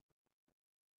craving,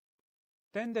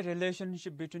 then the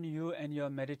relationship between you and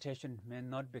your meditation may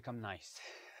not become nice.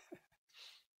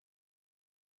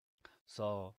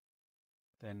 So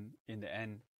then in the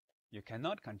end, you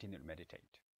cannot continue to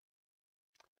meditate.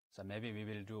 So maybe we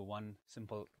will do one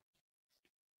simple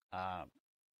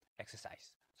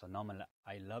exercise. So normally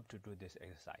I love to do this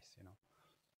exercise,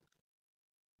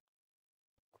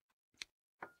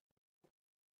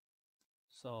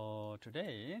 So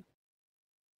today,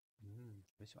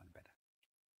 which one better?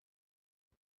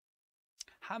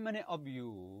 How many of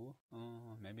you,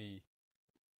 maybe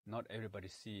not everybody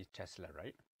see Tesla,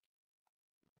 right?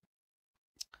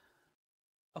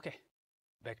 Okay,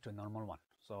 back to normal one.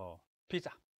 So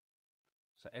pizza.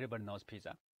 So everybody knows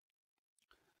pizza.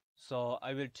 So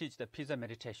I will teach the pizza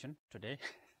meditation today.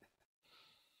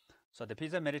 So the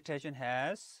pizza meditation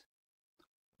has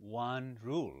one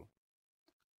rule.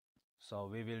 So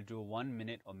we will do 1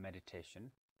 minute of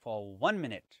meditation. For 1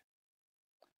 minute,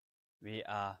 we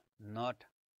are not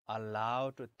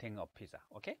allowed to think of pizza,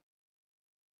 okay?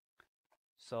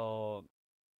 So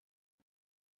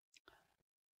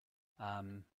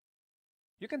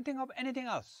you can think of anything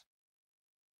else.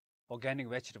 Organic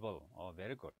vegetable,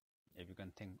 very good. If you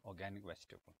can think organic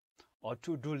vegetable. Or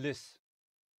to-do list.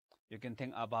 You can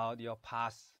think about your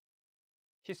past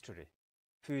history,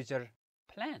 future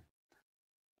plan.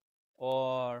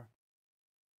 Or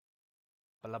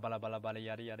blah, blah, blah, blah,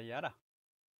 yada, yada, yada.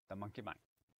 The monkey mind.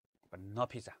 But no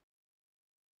pizza.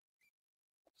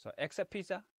 So except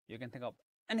pizza, you can think of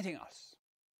anything else.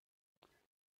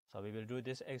 So we will do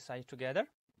this exercise together.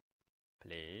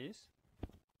 Please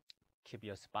keep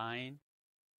your spine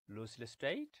loosely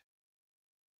straight.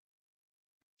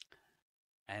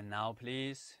 And now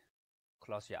please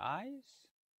close your eyes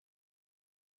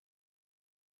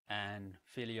and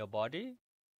feel your body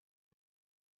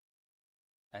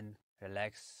and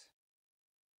relax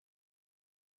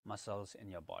muscles in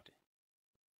your body.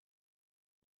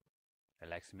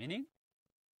 Relax meaning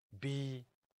be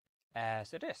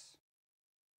as it is.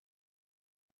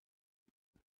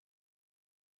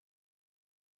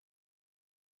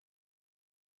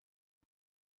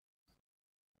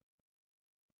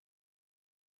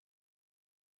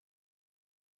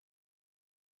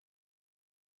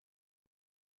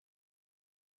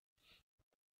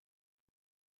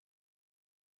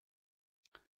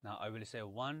 Now I will say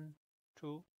 1,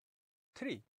 2,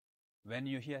 3. When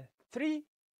you hear 3,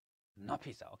 no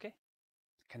pizza, okay?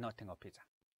 Cannot think of pizza.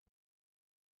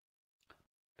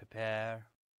 Prepare.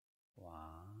 1,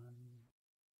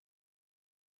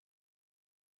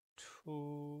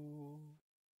 2,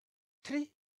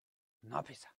 3. No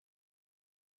pizza.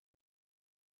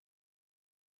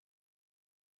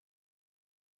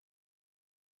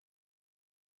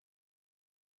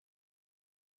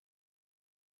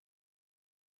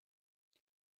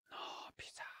 No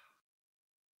pizza.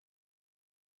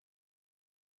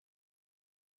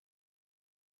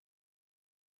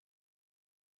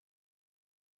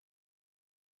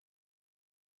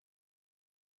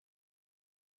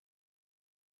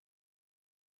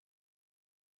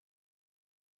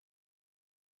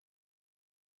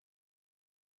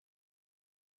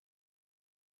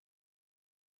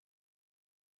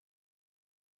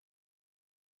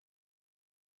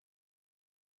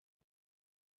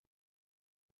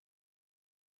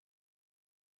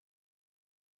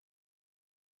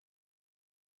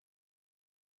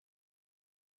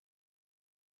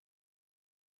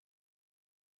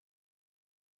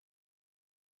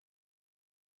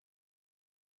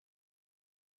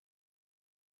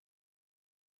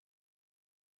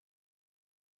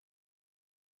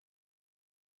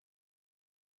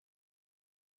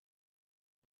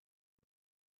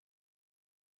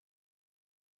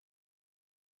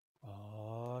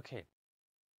 Okay.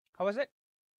 How was it?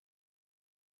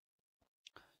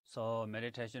 So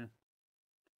meditation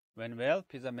went well,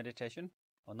 pizza meditation,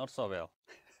 or not so well?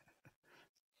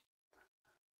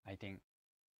 I think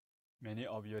many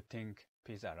of you think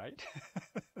pizza, right?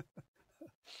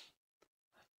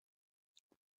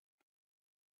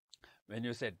 When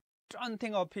you said, don't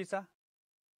think of pizza,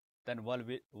 then what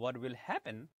will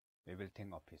happen? We will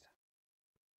think of pizza.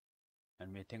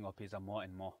 And we think of pizza more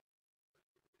and more.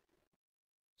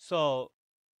 So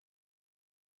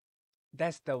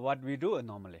that's what we do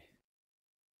normally.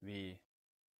 We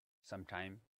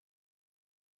sometimes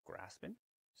grasping,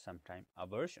 sometimes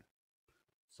aversion.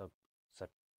 So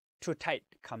too tight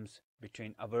comes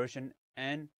between aversion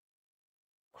and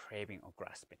craving or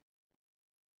grasping.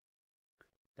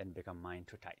 Then become mind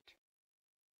too tight.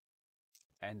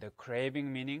 And the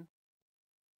craving meaning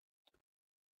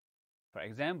For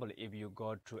example, if you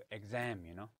go to exam,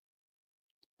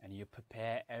 and you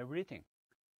prepare everything,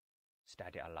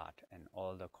 study a lot and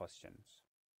all the questions.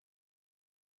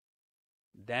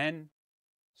 Then,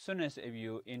 soon as if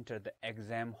you enter the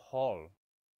exam hall,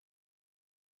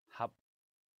 half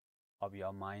of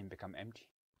your mind become empty.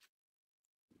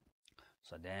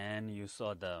 So then you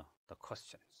saw the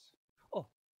questions. Oh,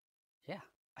 yeah,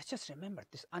 I just remembered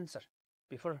this answer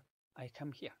before I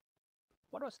come here.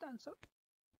 What was the answer?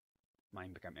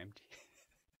 Mind become empty.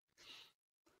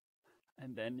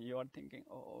 And then you are thinking,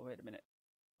 oh, wait a minute.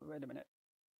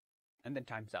 And then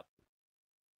time's up.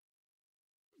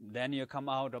 Then you come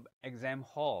out of exam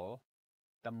hall.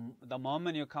 The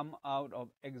moment you come out of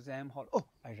exam hall, oh,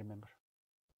 I remember.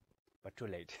 But too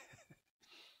late.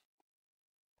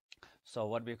 So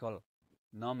what we call,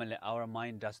 normally our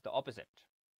mind does the opposite.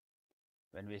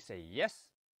 When we say yes,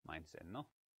 mind says no.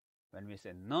 When we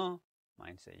say no,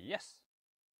 mind says yes.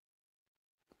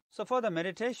 So for the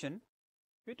meditation,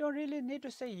 we don't really need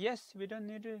to say yes. We don't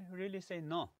need to really say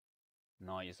no.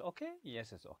 No is okay.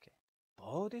 Yes is okay.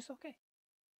 Both is okay.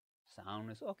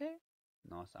 Sound is okay.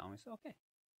 No sound is okay.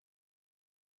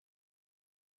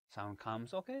 Sound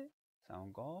comes okay.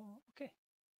 Sound go okay.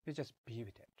 You just be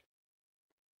with it.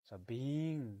 So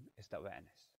being is the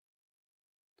awareness.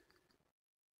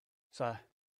 So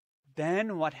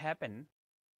then what happened?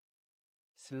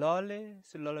 Slowly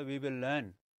we will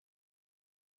learn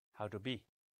how to be,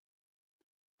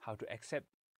 how to accept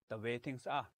the way things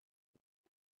are.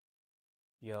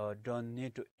 You don't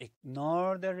need to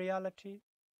ignore the reality.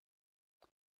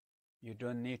 You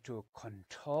don't need to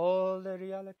control the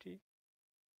reality.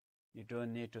 You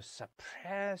don't need to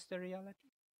suppress the reality.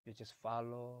 You just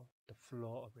follow the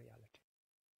flow of reality.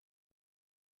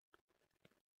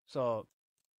 So,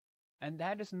 and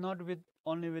that is not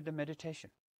only with the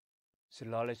meditation.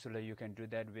 Slowly you can do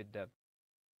that with the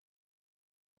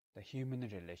human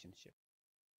relationship.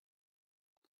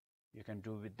 You can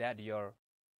do with that your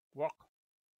work.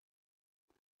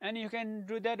 And you can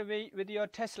do that with your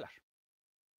Tesla.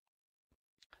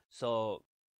 So,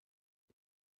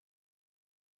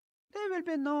 there will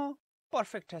be no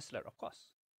perfect Tesla, of course.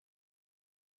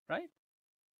 Right?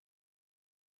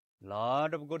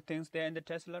 Lot of good things there in the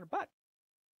Tesla, but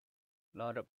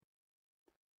lot of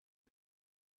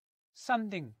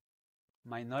something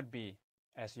might not be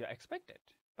as you expected,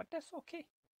 but that's okay.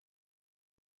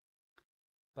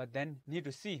 But then need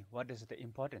to see what is the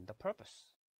important, the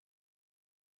purpose.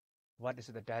 What is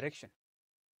the direction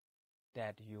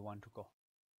that you want to go?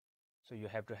 So you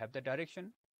have to have the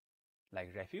direction,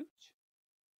 like refuge,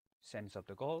 sense of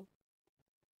the goal,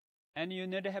 and you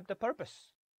need to have the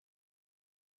purpose,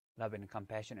 love and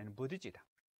compassion and bodhicitta,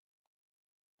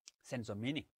 sense of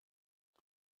meaning.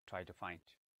 Try to find.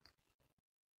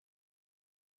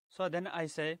 So then I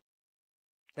say,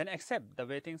 then accept the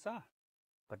way things are,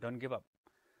 but don't give up.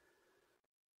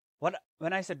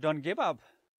 When I said don't give up,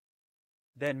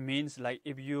 that means like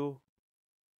if you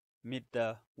meet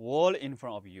the wall in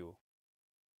front of you,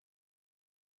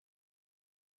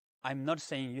 I'm not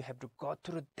saying you have to go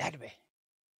through that way.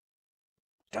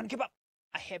 Don't give up.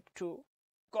 I have to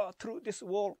go through this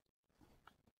wall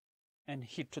and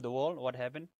hit to the wall. What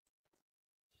happened?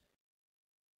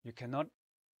 You cannot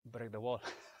break the wall.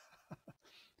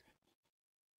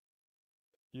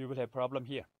 You will have problem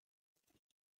here.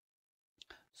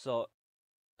 So,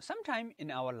 sometime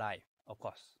in our life, of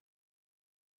course,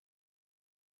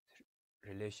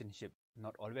 relationship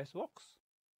not always works.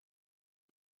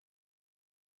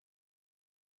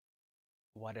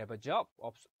 Whatever job,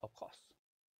 of course.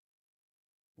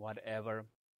 Whatever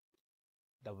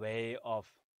the way of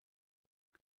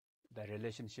the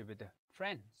relationship with the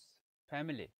friends,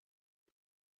 family.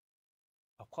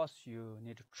 Of course, you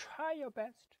need to try your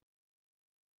best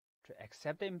to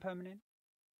accept the impermanent,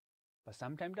 but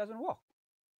sometimes it doesn't work.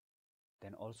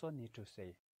 Then also need to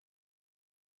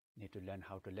learn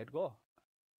how to let go,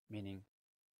 meaning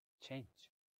change.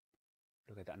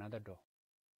 Look at another door.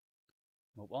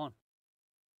 Move on.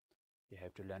 You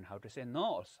have to learn how to say no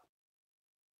also.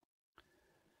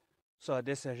 So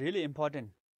this is really important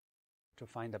to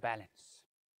find the balance,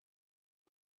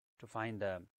 to find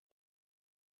the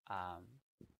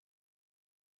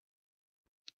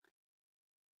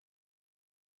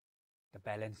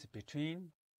balance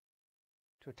between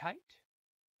too tight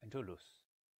and too loose.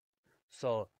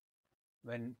 So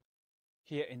when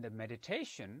here in the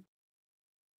meditation,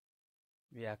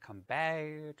 we are come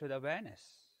back to the awareness.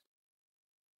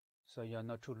 So you're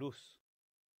not too loose.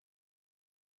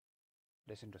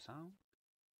 Listen to sound,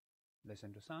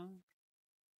 listen to sound,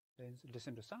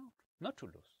 listen to sound, not too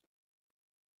loose.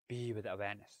 Be with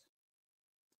awareness.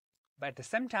 But at the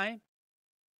same time,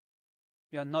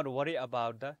 You are not worried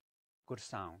about the good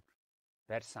sound,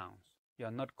 bad sounds. You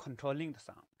are not controlling the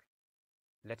sound.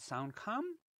 Let sound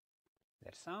come,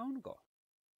 let sound go.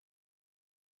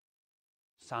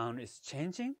 Sound is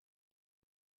changing,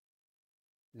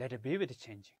 let it be with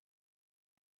changing.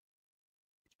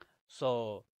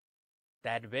 So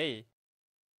that way,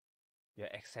 you're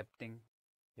accepting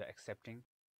the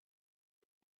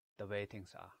way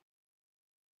things are.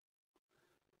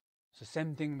 So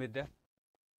same thing with the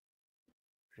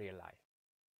real life,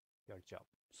 your job.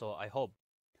 So I hope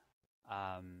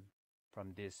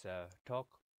from this talk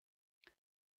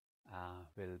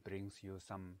will brings you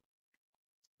some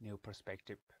new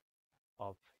perspective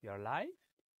of your life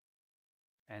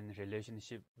and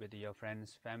relationship with your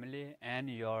friends, family, and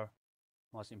your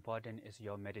most important is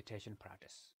your meditation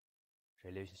practice.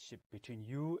 Relationship between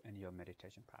you and your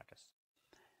meditation practice.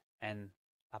 And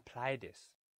apply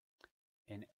this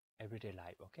in everyday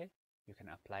life, okay? You can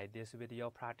apply this with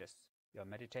your practice, your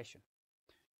meditation.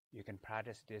 You can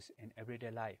practice this in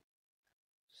everyday life.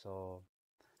 So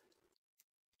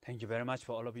thank you very much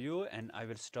for all of you, and I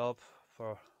will stop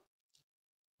for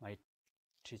my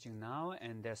teaching now.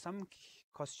 And there's some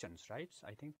questions, right?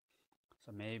 I think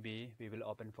so. Maybe we will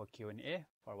open for Q&A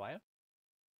for a while.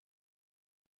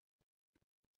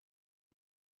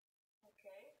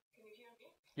 Okay, can you hear me?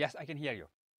 Yes, I can hear you.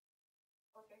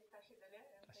 Okay, Tashidele,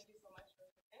 and thank you so much for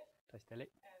today. Tashidele.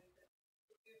 And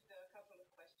give a couple of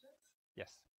questions.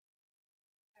 Yes.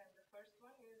 And the first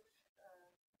one is,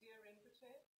 dear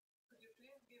Rinpoche, could you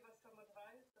please give us some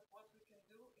advice of what we can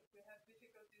do if we have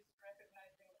difficulties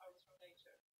recognizing our true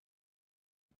nature?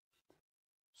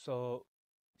 So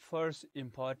first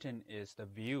important is the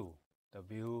view. The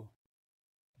view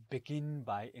begin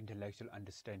by intellectual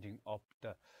understanding of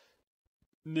the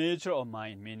nature of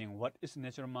mind, meaning what is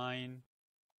nature of mind,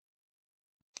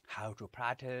 how to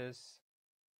practice.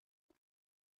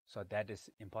 So that is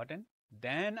important.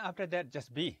 Then after that,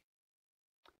 just be.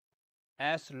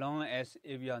 As long as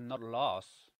if you are not lost,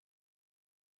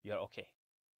 you are okay.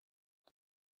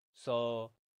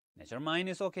 So nature mind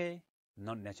is okay,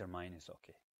 not nature mind is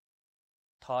okay.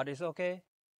 Thought is okay,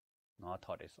 not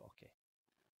thought is okay.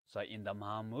 So in the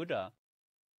Mahamudra,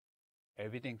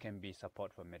 everything can be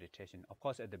support for meditation. Of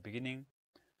course, at the beginning,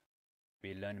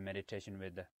 we learn meditation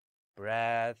with the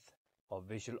breath or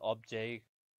visual object,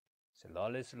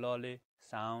 slowly,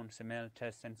 sound, smell,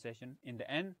 taste, sensation. In the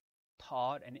end,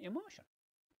 thought and emotion.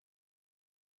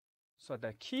 So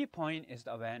the key point is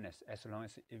the awareness, as long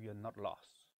as if you're not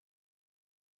lost.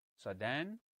 So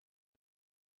then,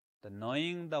 the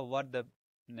knowing what the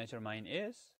nature mind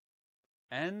is,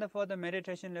 and for the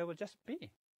meditation level, just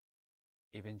be.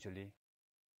 Eventually,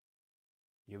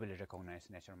 you will recognize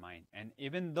nature mind. And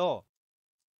even though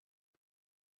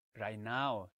right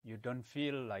now you don't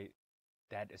feel like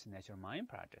that is nature mind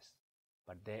practice,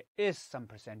 but there is some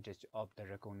percentage of the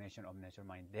recognition of nature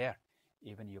mind there,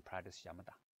 even you practice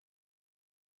shamatha.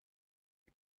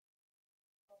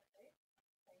 Okay,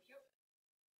 thank you.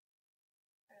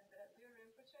 And dear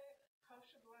Rinpoche, how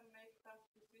should one make tough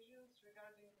decisions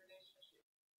regarding relationship?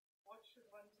 What should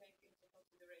one take into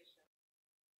consideration?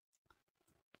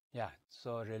 Yeah,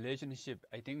 so relationship,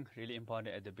 I think really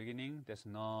important at the beginning. There's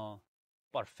no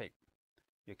perfect.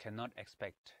 You cannot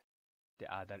expect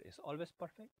the other is always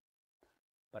perfect.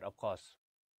 But of course,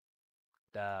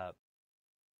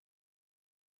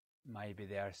 maybe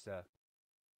there's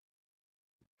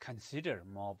consider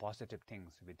more positive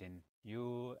things within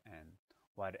you and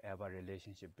whatever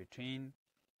relationship between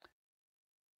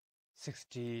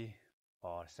 60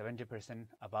 or 70%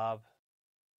 above,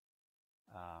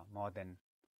 more than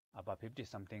above 50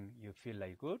 something, you feel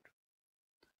like good.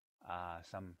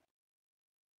 Some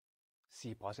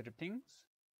see positive things,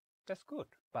 that's good,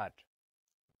 but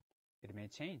it may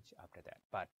change after that.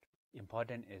 But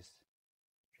important is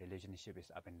relationship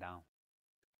is up and down,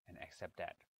 and accept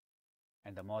that.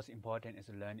 And the most important is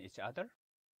to learn each other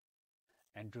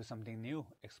and do something new,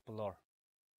 explore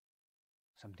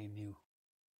something new.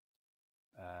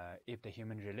 If the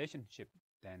human relationship,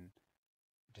 then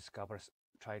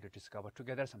try to discover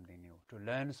together something new, to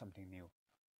learn something new,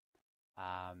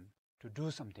 to do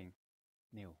something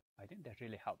new. I think that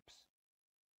really helps.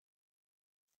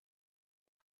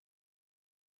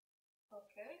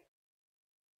 Okay.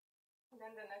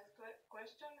 Then the next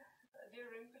question, dear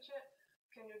Rinpoche,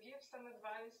 can you give some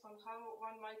advice on how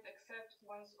one might accept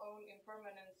one's own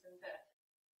impermanence and death?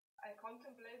 I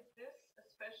contemplate this,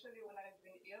 especially when I've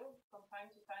been ill from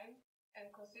time to time, and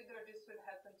consider this will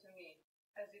happen to me,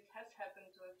 as it has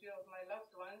happened to a few of my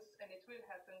loved ones, and it will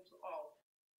happen to all.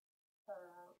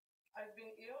 I've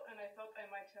been ill and I thought I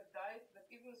might have died, but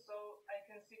even so, I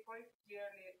can see quite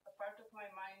clearly a part of my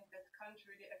mind that can't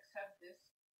really accept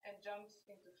this and jumps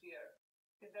into fear.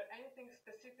 Is there anything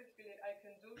specifically I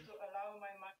can do to allow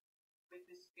my mind with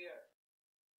this fear?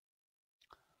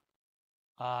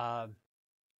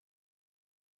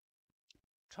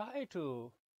 Try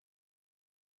to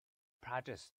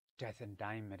practice death and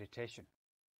dying meditation.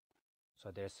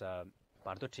 So there's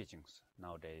Bardo teachings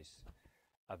nowadays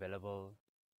available,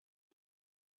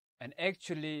 and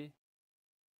actually,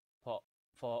 for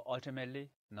ultimately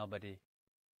nobody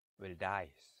will die.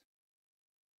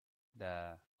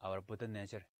 Our Buddha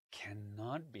nature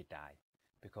cannot be died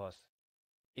because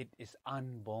it is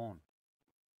unborn.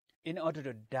 In order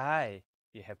to die,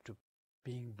 you have to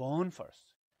being born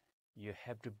first. You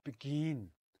have to begin.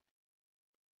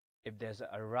 If there's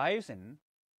a rising,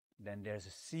 then there's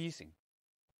a ceasing.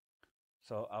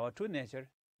 So our true nature,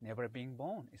 never being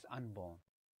born, is unborn.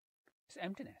 It's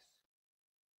emptiness.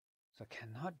 So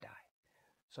cannot die.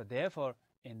 So therefore,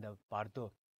 in the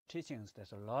Bardo teachings,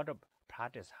 there's a lot of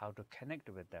practice how to connect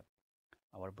with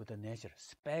our Buddha nature,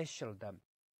 especially the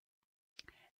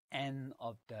end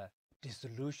of the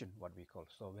dissolution, what we call.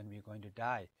 So when we're going to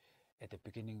die, at the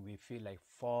beginning we feel like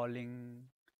falling,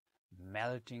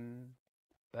 melting,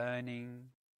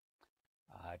 burning,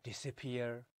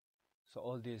 disappear. So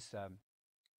all these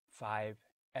 5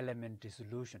 element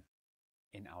dissolution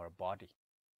in our body,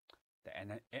 the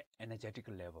energetic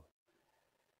level,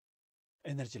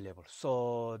 energy level.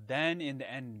 So then in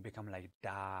the end become like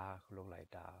dark, look like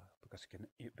dark,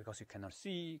 because you cannot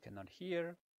see, cannot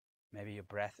hear. Maybe your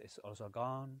breath is also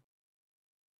gone.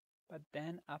 But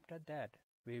then after that,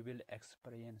 we will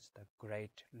experience the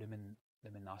great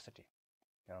luminosity.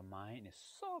 Your mind is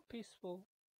so peaceful.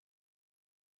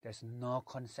 There's no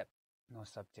concept, no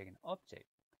subject and object,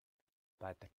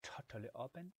 but totally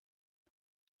open.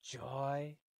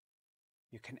 Joy,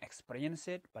 you can experience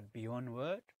it, but beyond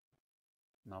word.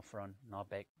 No front, no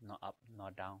back, no up,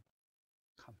 no down.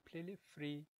 Completely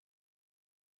free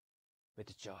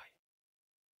with joy.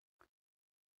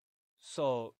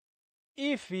 So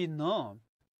if we know,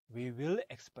 we will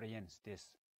experience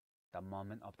this, the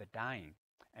moment of the dying.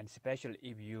 And especially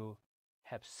if you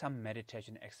have some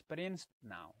meditation experience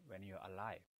now when you're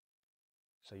alive.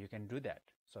 So you can do that.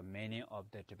 So many of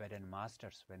the Tibetan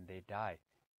masters, when they die,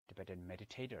 Tibetan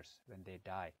meditators, when they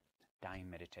die, dying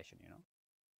meditation,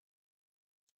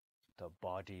 the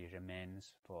body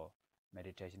remains for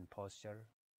meditation posture.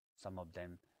 Some of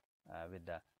them with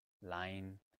the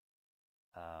lion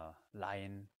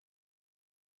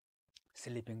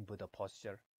sleeping Buddha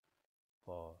posture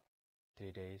for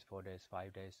 3 days, 4 days,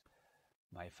 5 days.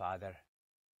 My father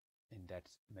in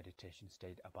that meditation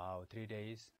state about 3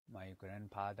 days. My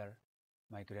grandfather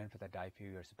died a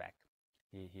few years back.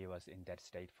 He was in that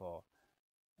state for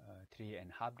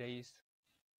 3.5 days.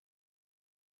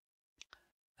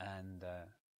 And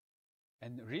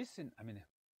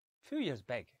few years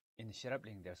back in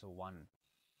Sherabling, there's one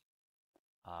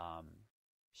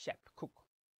chef cook.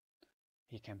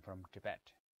 He came from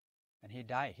Tibet, and he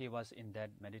died. He was in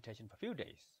that meditation for a few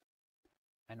days.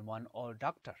 And one old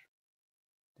doctor,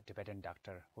 the Tibetan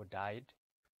doctor, who died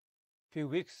few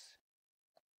weeks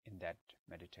in that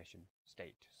meditation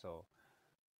state. So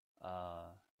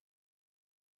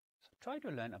try to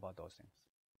learn about those things.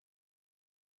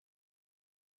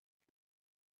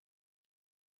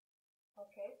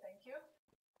 Okay, thank you.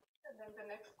 And then the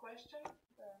next question,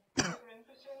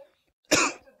 Rinpoche,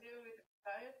 how to deal with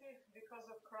anxiety because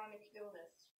of chronic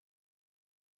illness?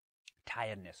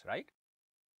 Tiredness, right?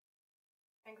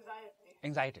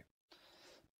 Anxiety.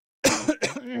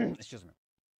 Excuse me.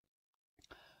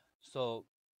 So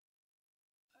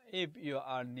if you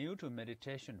are new to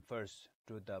meditation, first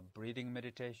do the breathing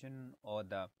meditation or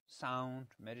the sound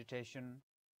meditation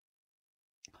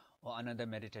or another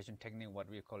meditation technique, what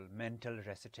we call mental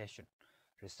recitation.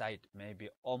 Recite maybe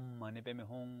Om Mani Padme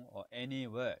Hum or any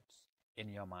words in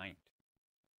your mind,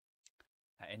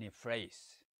 any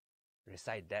phrase.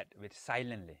 Recite that with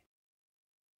silently.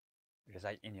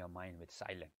 Recite in your mind with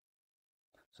silence.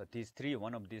 So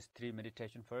one of these three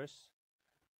meditation first.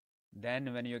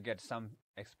 Then when you get some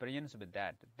experience with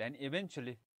that, then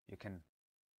eventually you can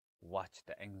watch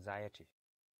the anxiety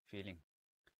feeling.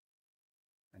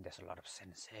 And there's a lot of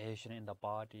sensation in the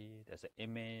body. There's an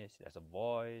image, there's a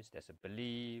voice, there's a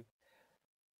belief.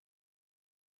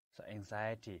 So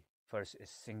anxiety first is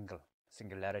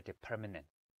singularity, permanent.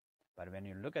 But when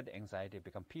you look at the anxiety, it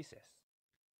becomes pieces,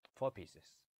 4 pieces.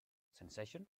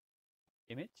 Sensation,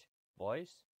 image,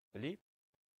 voice, belief.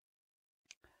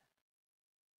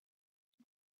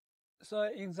 So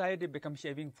anxiety becomes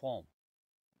shaping form.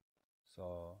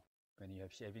 So When you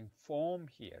have shaving foam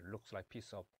here, looks like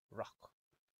piece of rock,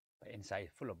 but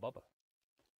inside full of bubble.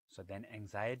 So then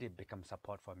anxiety becomes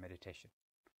support for meditation.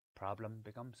 Problem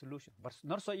becomes solution, but it's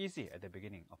not so easy at the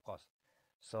beginning, of course.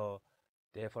 So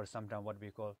therefore, sometimes what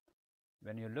we call,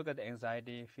 when you look at the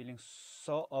anxiety, feeling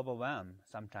so overwhelmed,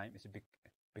 sometimes it's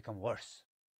become worse.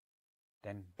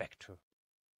 Then back to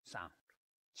sound,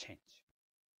 change,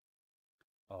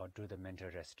 or do the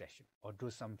mental restoration, or do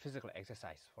some physical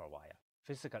exercise for a while.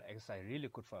 Physical exercise really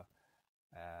good for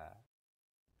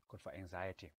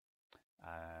anxiety.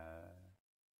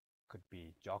 Could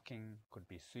be jogging, could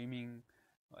be swimming,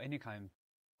 or any kind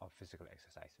of physical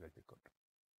exercise will be good.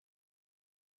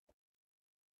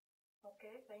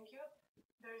 Okay, thank you.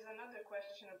 There is another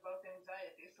question about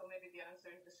anxiety, so maybe the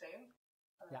answer is the same.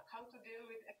 How to deal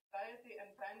with anxiety and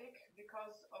panic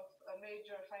because of a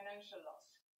major financial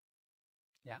loss?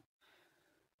 Yeah.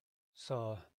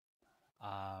 So,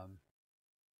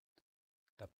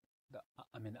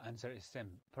 the answer is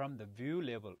same. From the view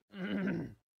level,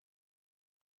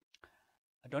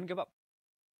 don't give up.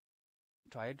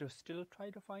 Try to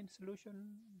find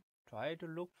solution. Try to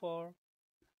look for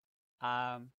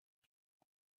how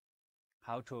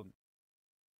to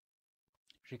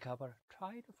recover.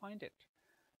 Try to find it,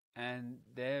 and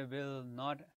there will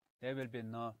be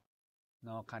no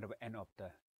kind of end of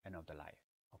the life.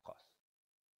 Of course,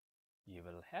 you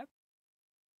will have.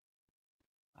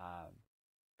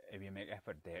 If you make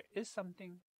effort, there is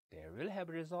something. There will have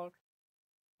a result,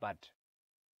 but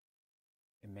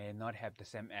it may not have the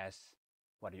same as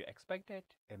what you expected.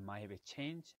 It might be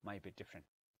change, might be different.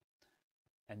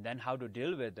 And then how to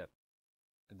deal with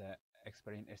the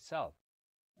experience itself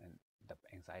and the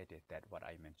anxiety, that what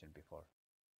I mentioned before.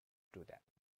 Do that.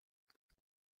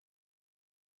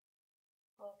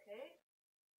 Okay.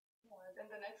 Then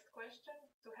the next question,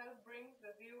 to help bring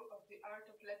the view of the art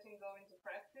of letting go into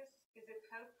practice, is it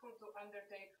helpful to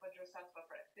undertake Vajrasattva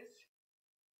practice?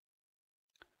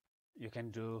 You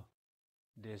can do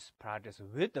this practice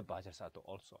with the Vajrasattva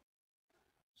also.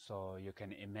 So you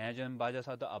can imagine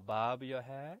Vajrasattva above your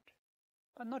head,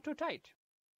 but not too tight.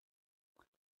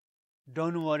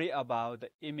 Don't worry about the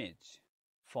image,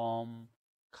 form,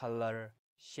 color,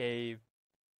 shape.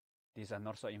 These are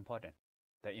not so important.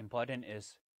 The important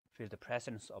is feel the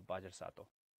presence of Vajrasattva.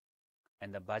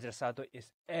 And the Vajrasattva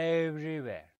is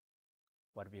everywhere.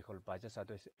 What we call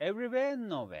Vajrasattva is everywhere,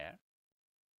 nowhere.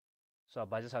 So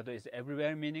Vajrasattva is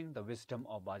everywhere, meaning the wisdom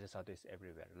of Vajrasattva is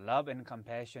everywhere. Love and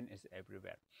compassion is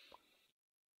everywhere.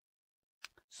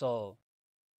 So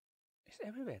it's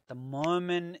everywhere. The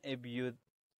moment if you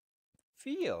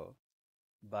feel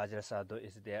Vajrasattva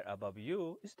is there above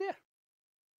you, it's there.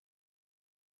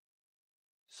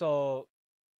 So,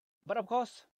 but of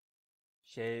course,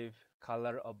 shape,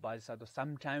 color of Vajrasattva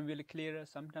sometimes will clear,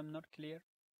 sometimes not clear.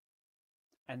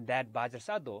 And that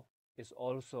Vajrasattva is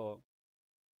also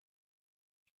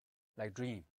like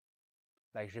dream,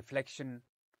 like reflection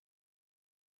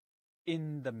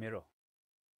in the mirror.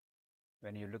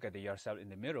 When you look at yourself in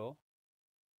the mirror,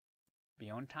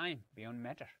 beyond time, beyond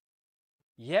matter,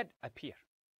 yet appear.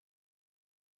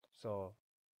 So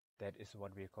that is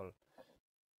what we call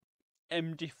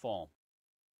empty form.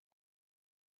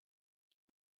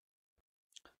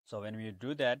 So when we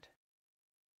do that,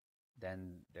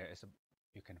 then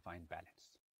you can find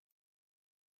balance.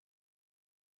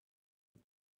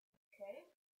 Okay.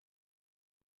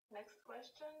 Next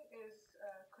question is,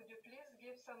 could you please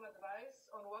give some advice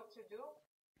on what to do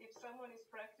if someone is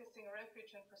practicing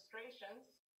refuge and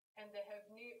prostrations and they have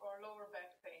knee or lower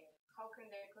back pain? How can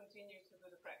they continue to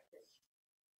do the practice?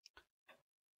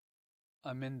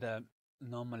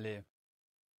 Normally,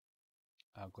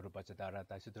 Guru Vajradhara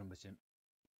Rinpoche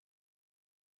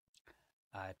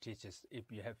teaches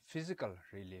if you have physical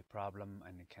really problem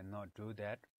and cannot do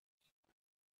that,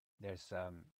 there's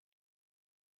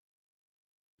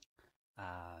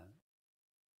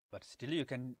but still you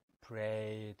can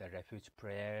pray the refuge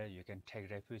prayer. You can take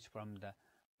refuge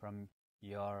from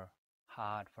your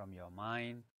heart, from your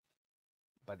mind.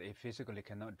 But if physically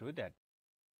cannot do that,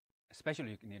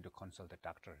 especially you need to consult the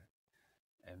doctor,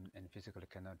 and physically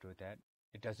cannot do that,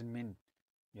 it doesn't mean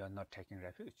you're not taking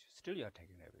refuge. Still you're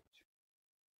taking refuge.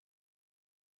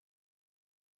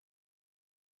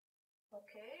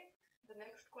 Okay. The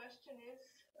next question is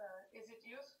it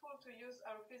useful to use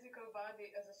our physical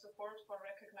body as a support for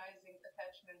recognizing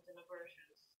attachment and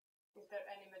aversions? Is there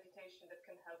any meditation that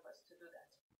can help us to do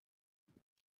that?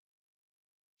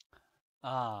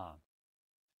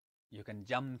 You can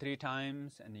jump 3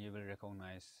 times and you will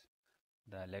recognize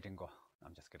the letting go.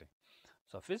 I'm just kidding.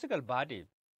 So physical body,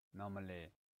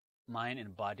 normally mind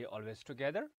and body always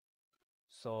together.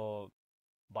 So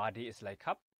body is like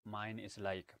cup, mind is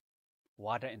like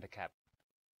water in the cup.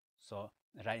 So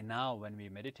right now when we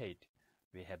meditate,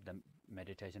 we have the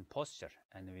meditation posture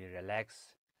and we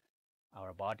relax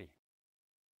our body,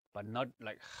 but not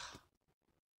like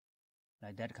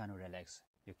that kind of relax.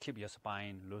 You keep your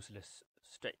spine loosely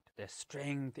straight. There's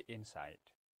strength inside,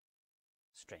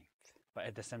 strength, but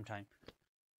at the same time,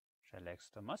 relax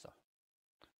the muscle.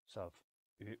 So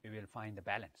we will find the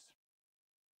balance.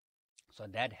 So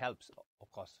that helps,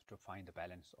 of course, to find the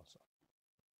balance also.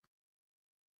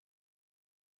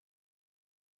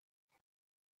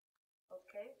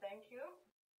 Okay, thank you.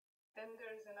 Then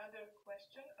there is another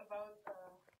question about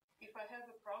if I have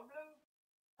a problem,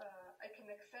 I can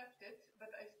accept it, but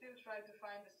I still try to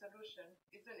find a solution,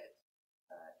 isn't it?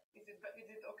 Is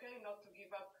it okay not to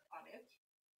give up on it?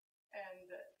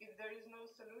 And if there is no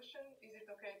solution, is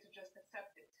it okay to just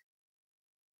accept it?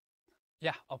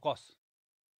 Yeah, of course.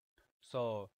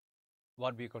 So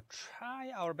what we could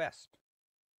try our best.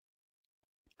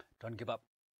 Don't give up.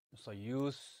 So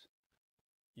use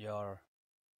your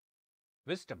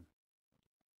wisdom,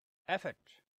 effort,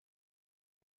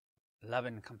 love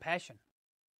and compassion,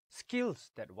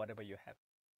 skills, that whatever you have,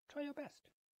 try your best.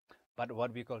 But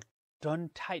what we call,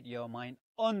 don't tie your mind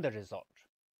on the result.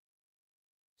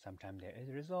 Sometimes there is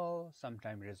a result,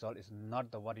 sometimes result is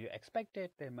not what you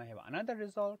expected, they may have another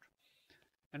result,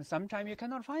 and sometimes you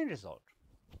cannot find result.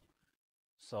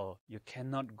 So you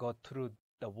cannot go through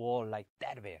the wall like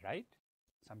that way, right?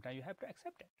 Sometimes you have to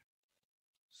accept it.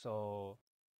 So,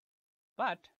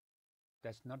 but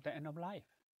that's not the end of life.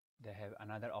 They have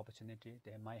another opportunity.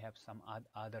 They might have some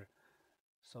other.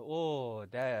 So,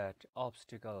 that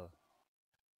obstacle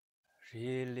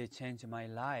really changed my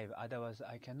life. Otherwise,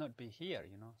 I cannot be here,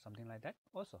 something like that.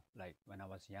 Also, like when I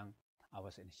was young, I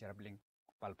was in Sherabling,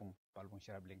 Palpung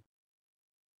Sherabling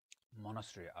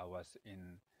monastery. I was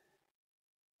in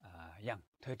young,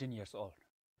 13 years old.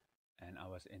 And I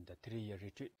was in the 3-year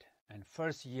retreat. And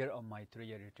first year of my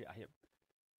 3-year retreat,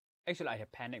 I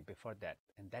had panic before that.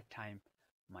 And that time,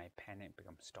 my panic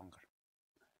became stronger.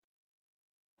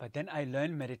 But then I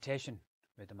learned meditation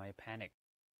with my panic.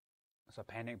 So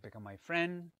panic became my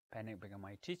friend, panic became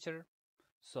my teacher.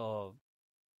 So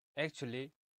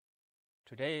actually,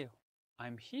 today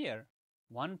I'm here.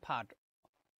 One part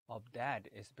of that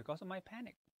is because of my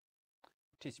panic.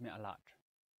 Teach me a lot,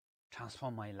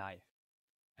 transform my life.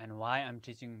 And why I'm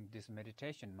teaching this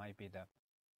meditation might be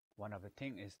one of the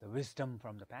things is the wisdom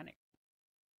from the panic.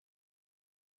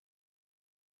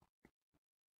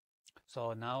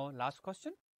 So now, last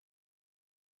question.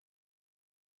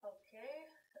 Okay.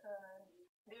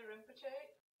 Dear Rinpoche,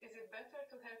 is it better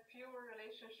to have fewer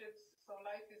relationships so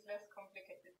life is less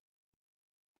complicated?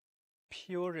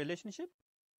 Pure relationship?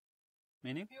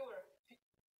 Meaning? Fewer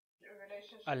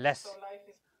relationships less. so life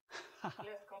is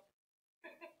less complicated.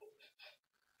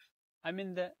 I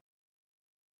mean,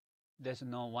 there's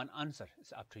no one answer.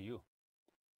 It's up to you.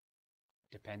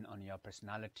 Depend on your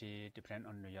personality, depend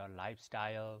on your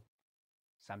lifestyle.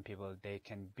 Some people, they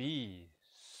can be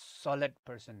solid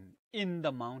person in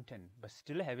the mountain, but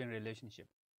still having relationship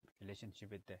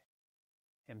with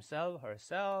himself,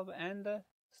 herself, and the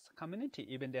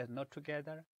community. Even they're not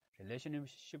together,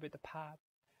 relationship with the path,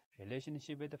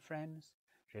 relationship with the friends,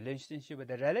 relationship with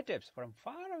the relatives from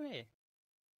far away.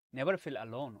 Never feel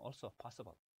alone, also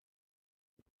possible.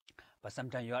 But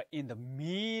sometimes you are in the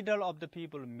middle of the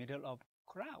people, middle of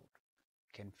crowd,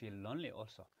 can feel lonely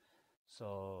also.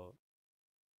 So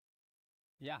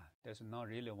yeah, there's not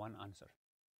really one answer.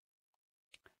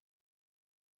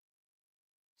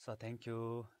 So thank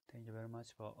you very much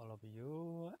for all of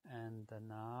you. And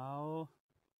now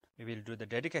we will do the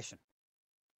dedication.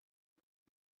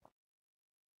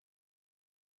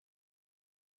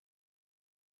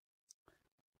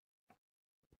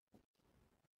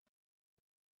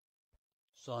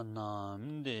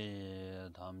 Sonam de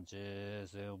tamje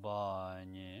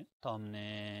seubani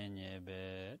tamne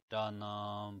nyebe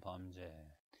danam pamje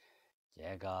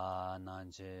jega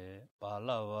nanje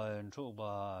palawan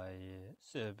chubai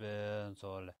sebe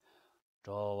sole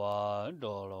jowa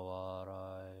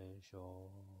dolwarai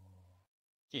sho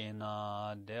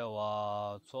jina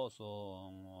dewa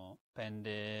tsosong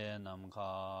pende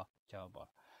namka chaba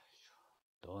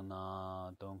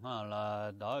dona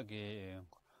dongala dagi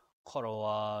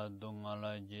Korwa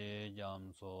dungala je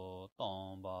jamso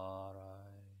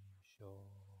tombarai sho.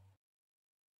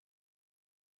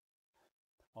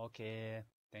 Okay,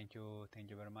 thank you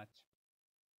very much.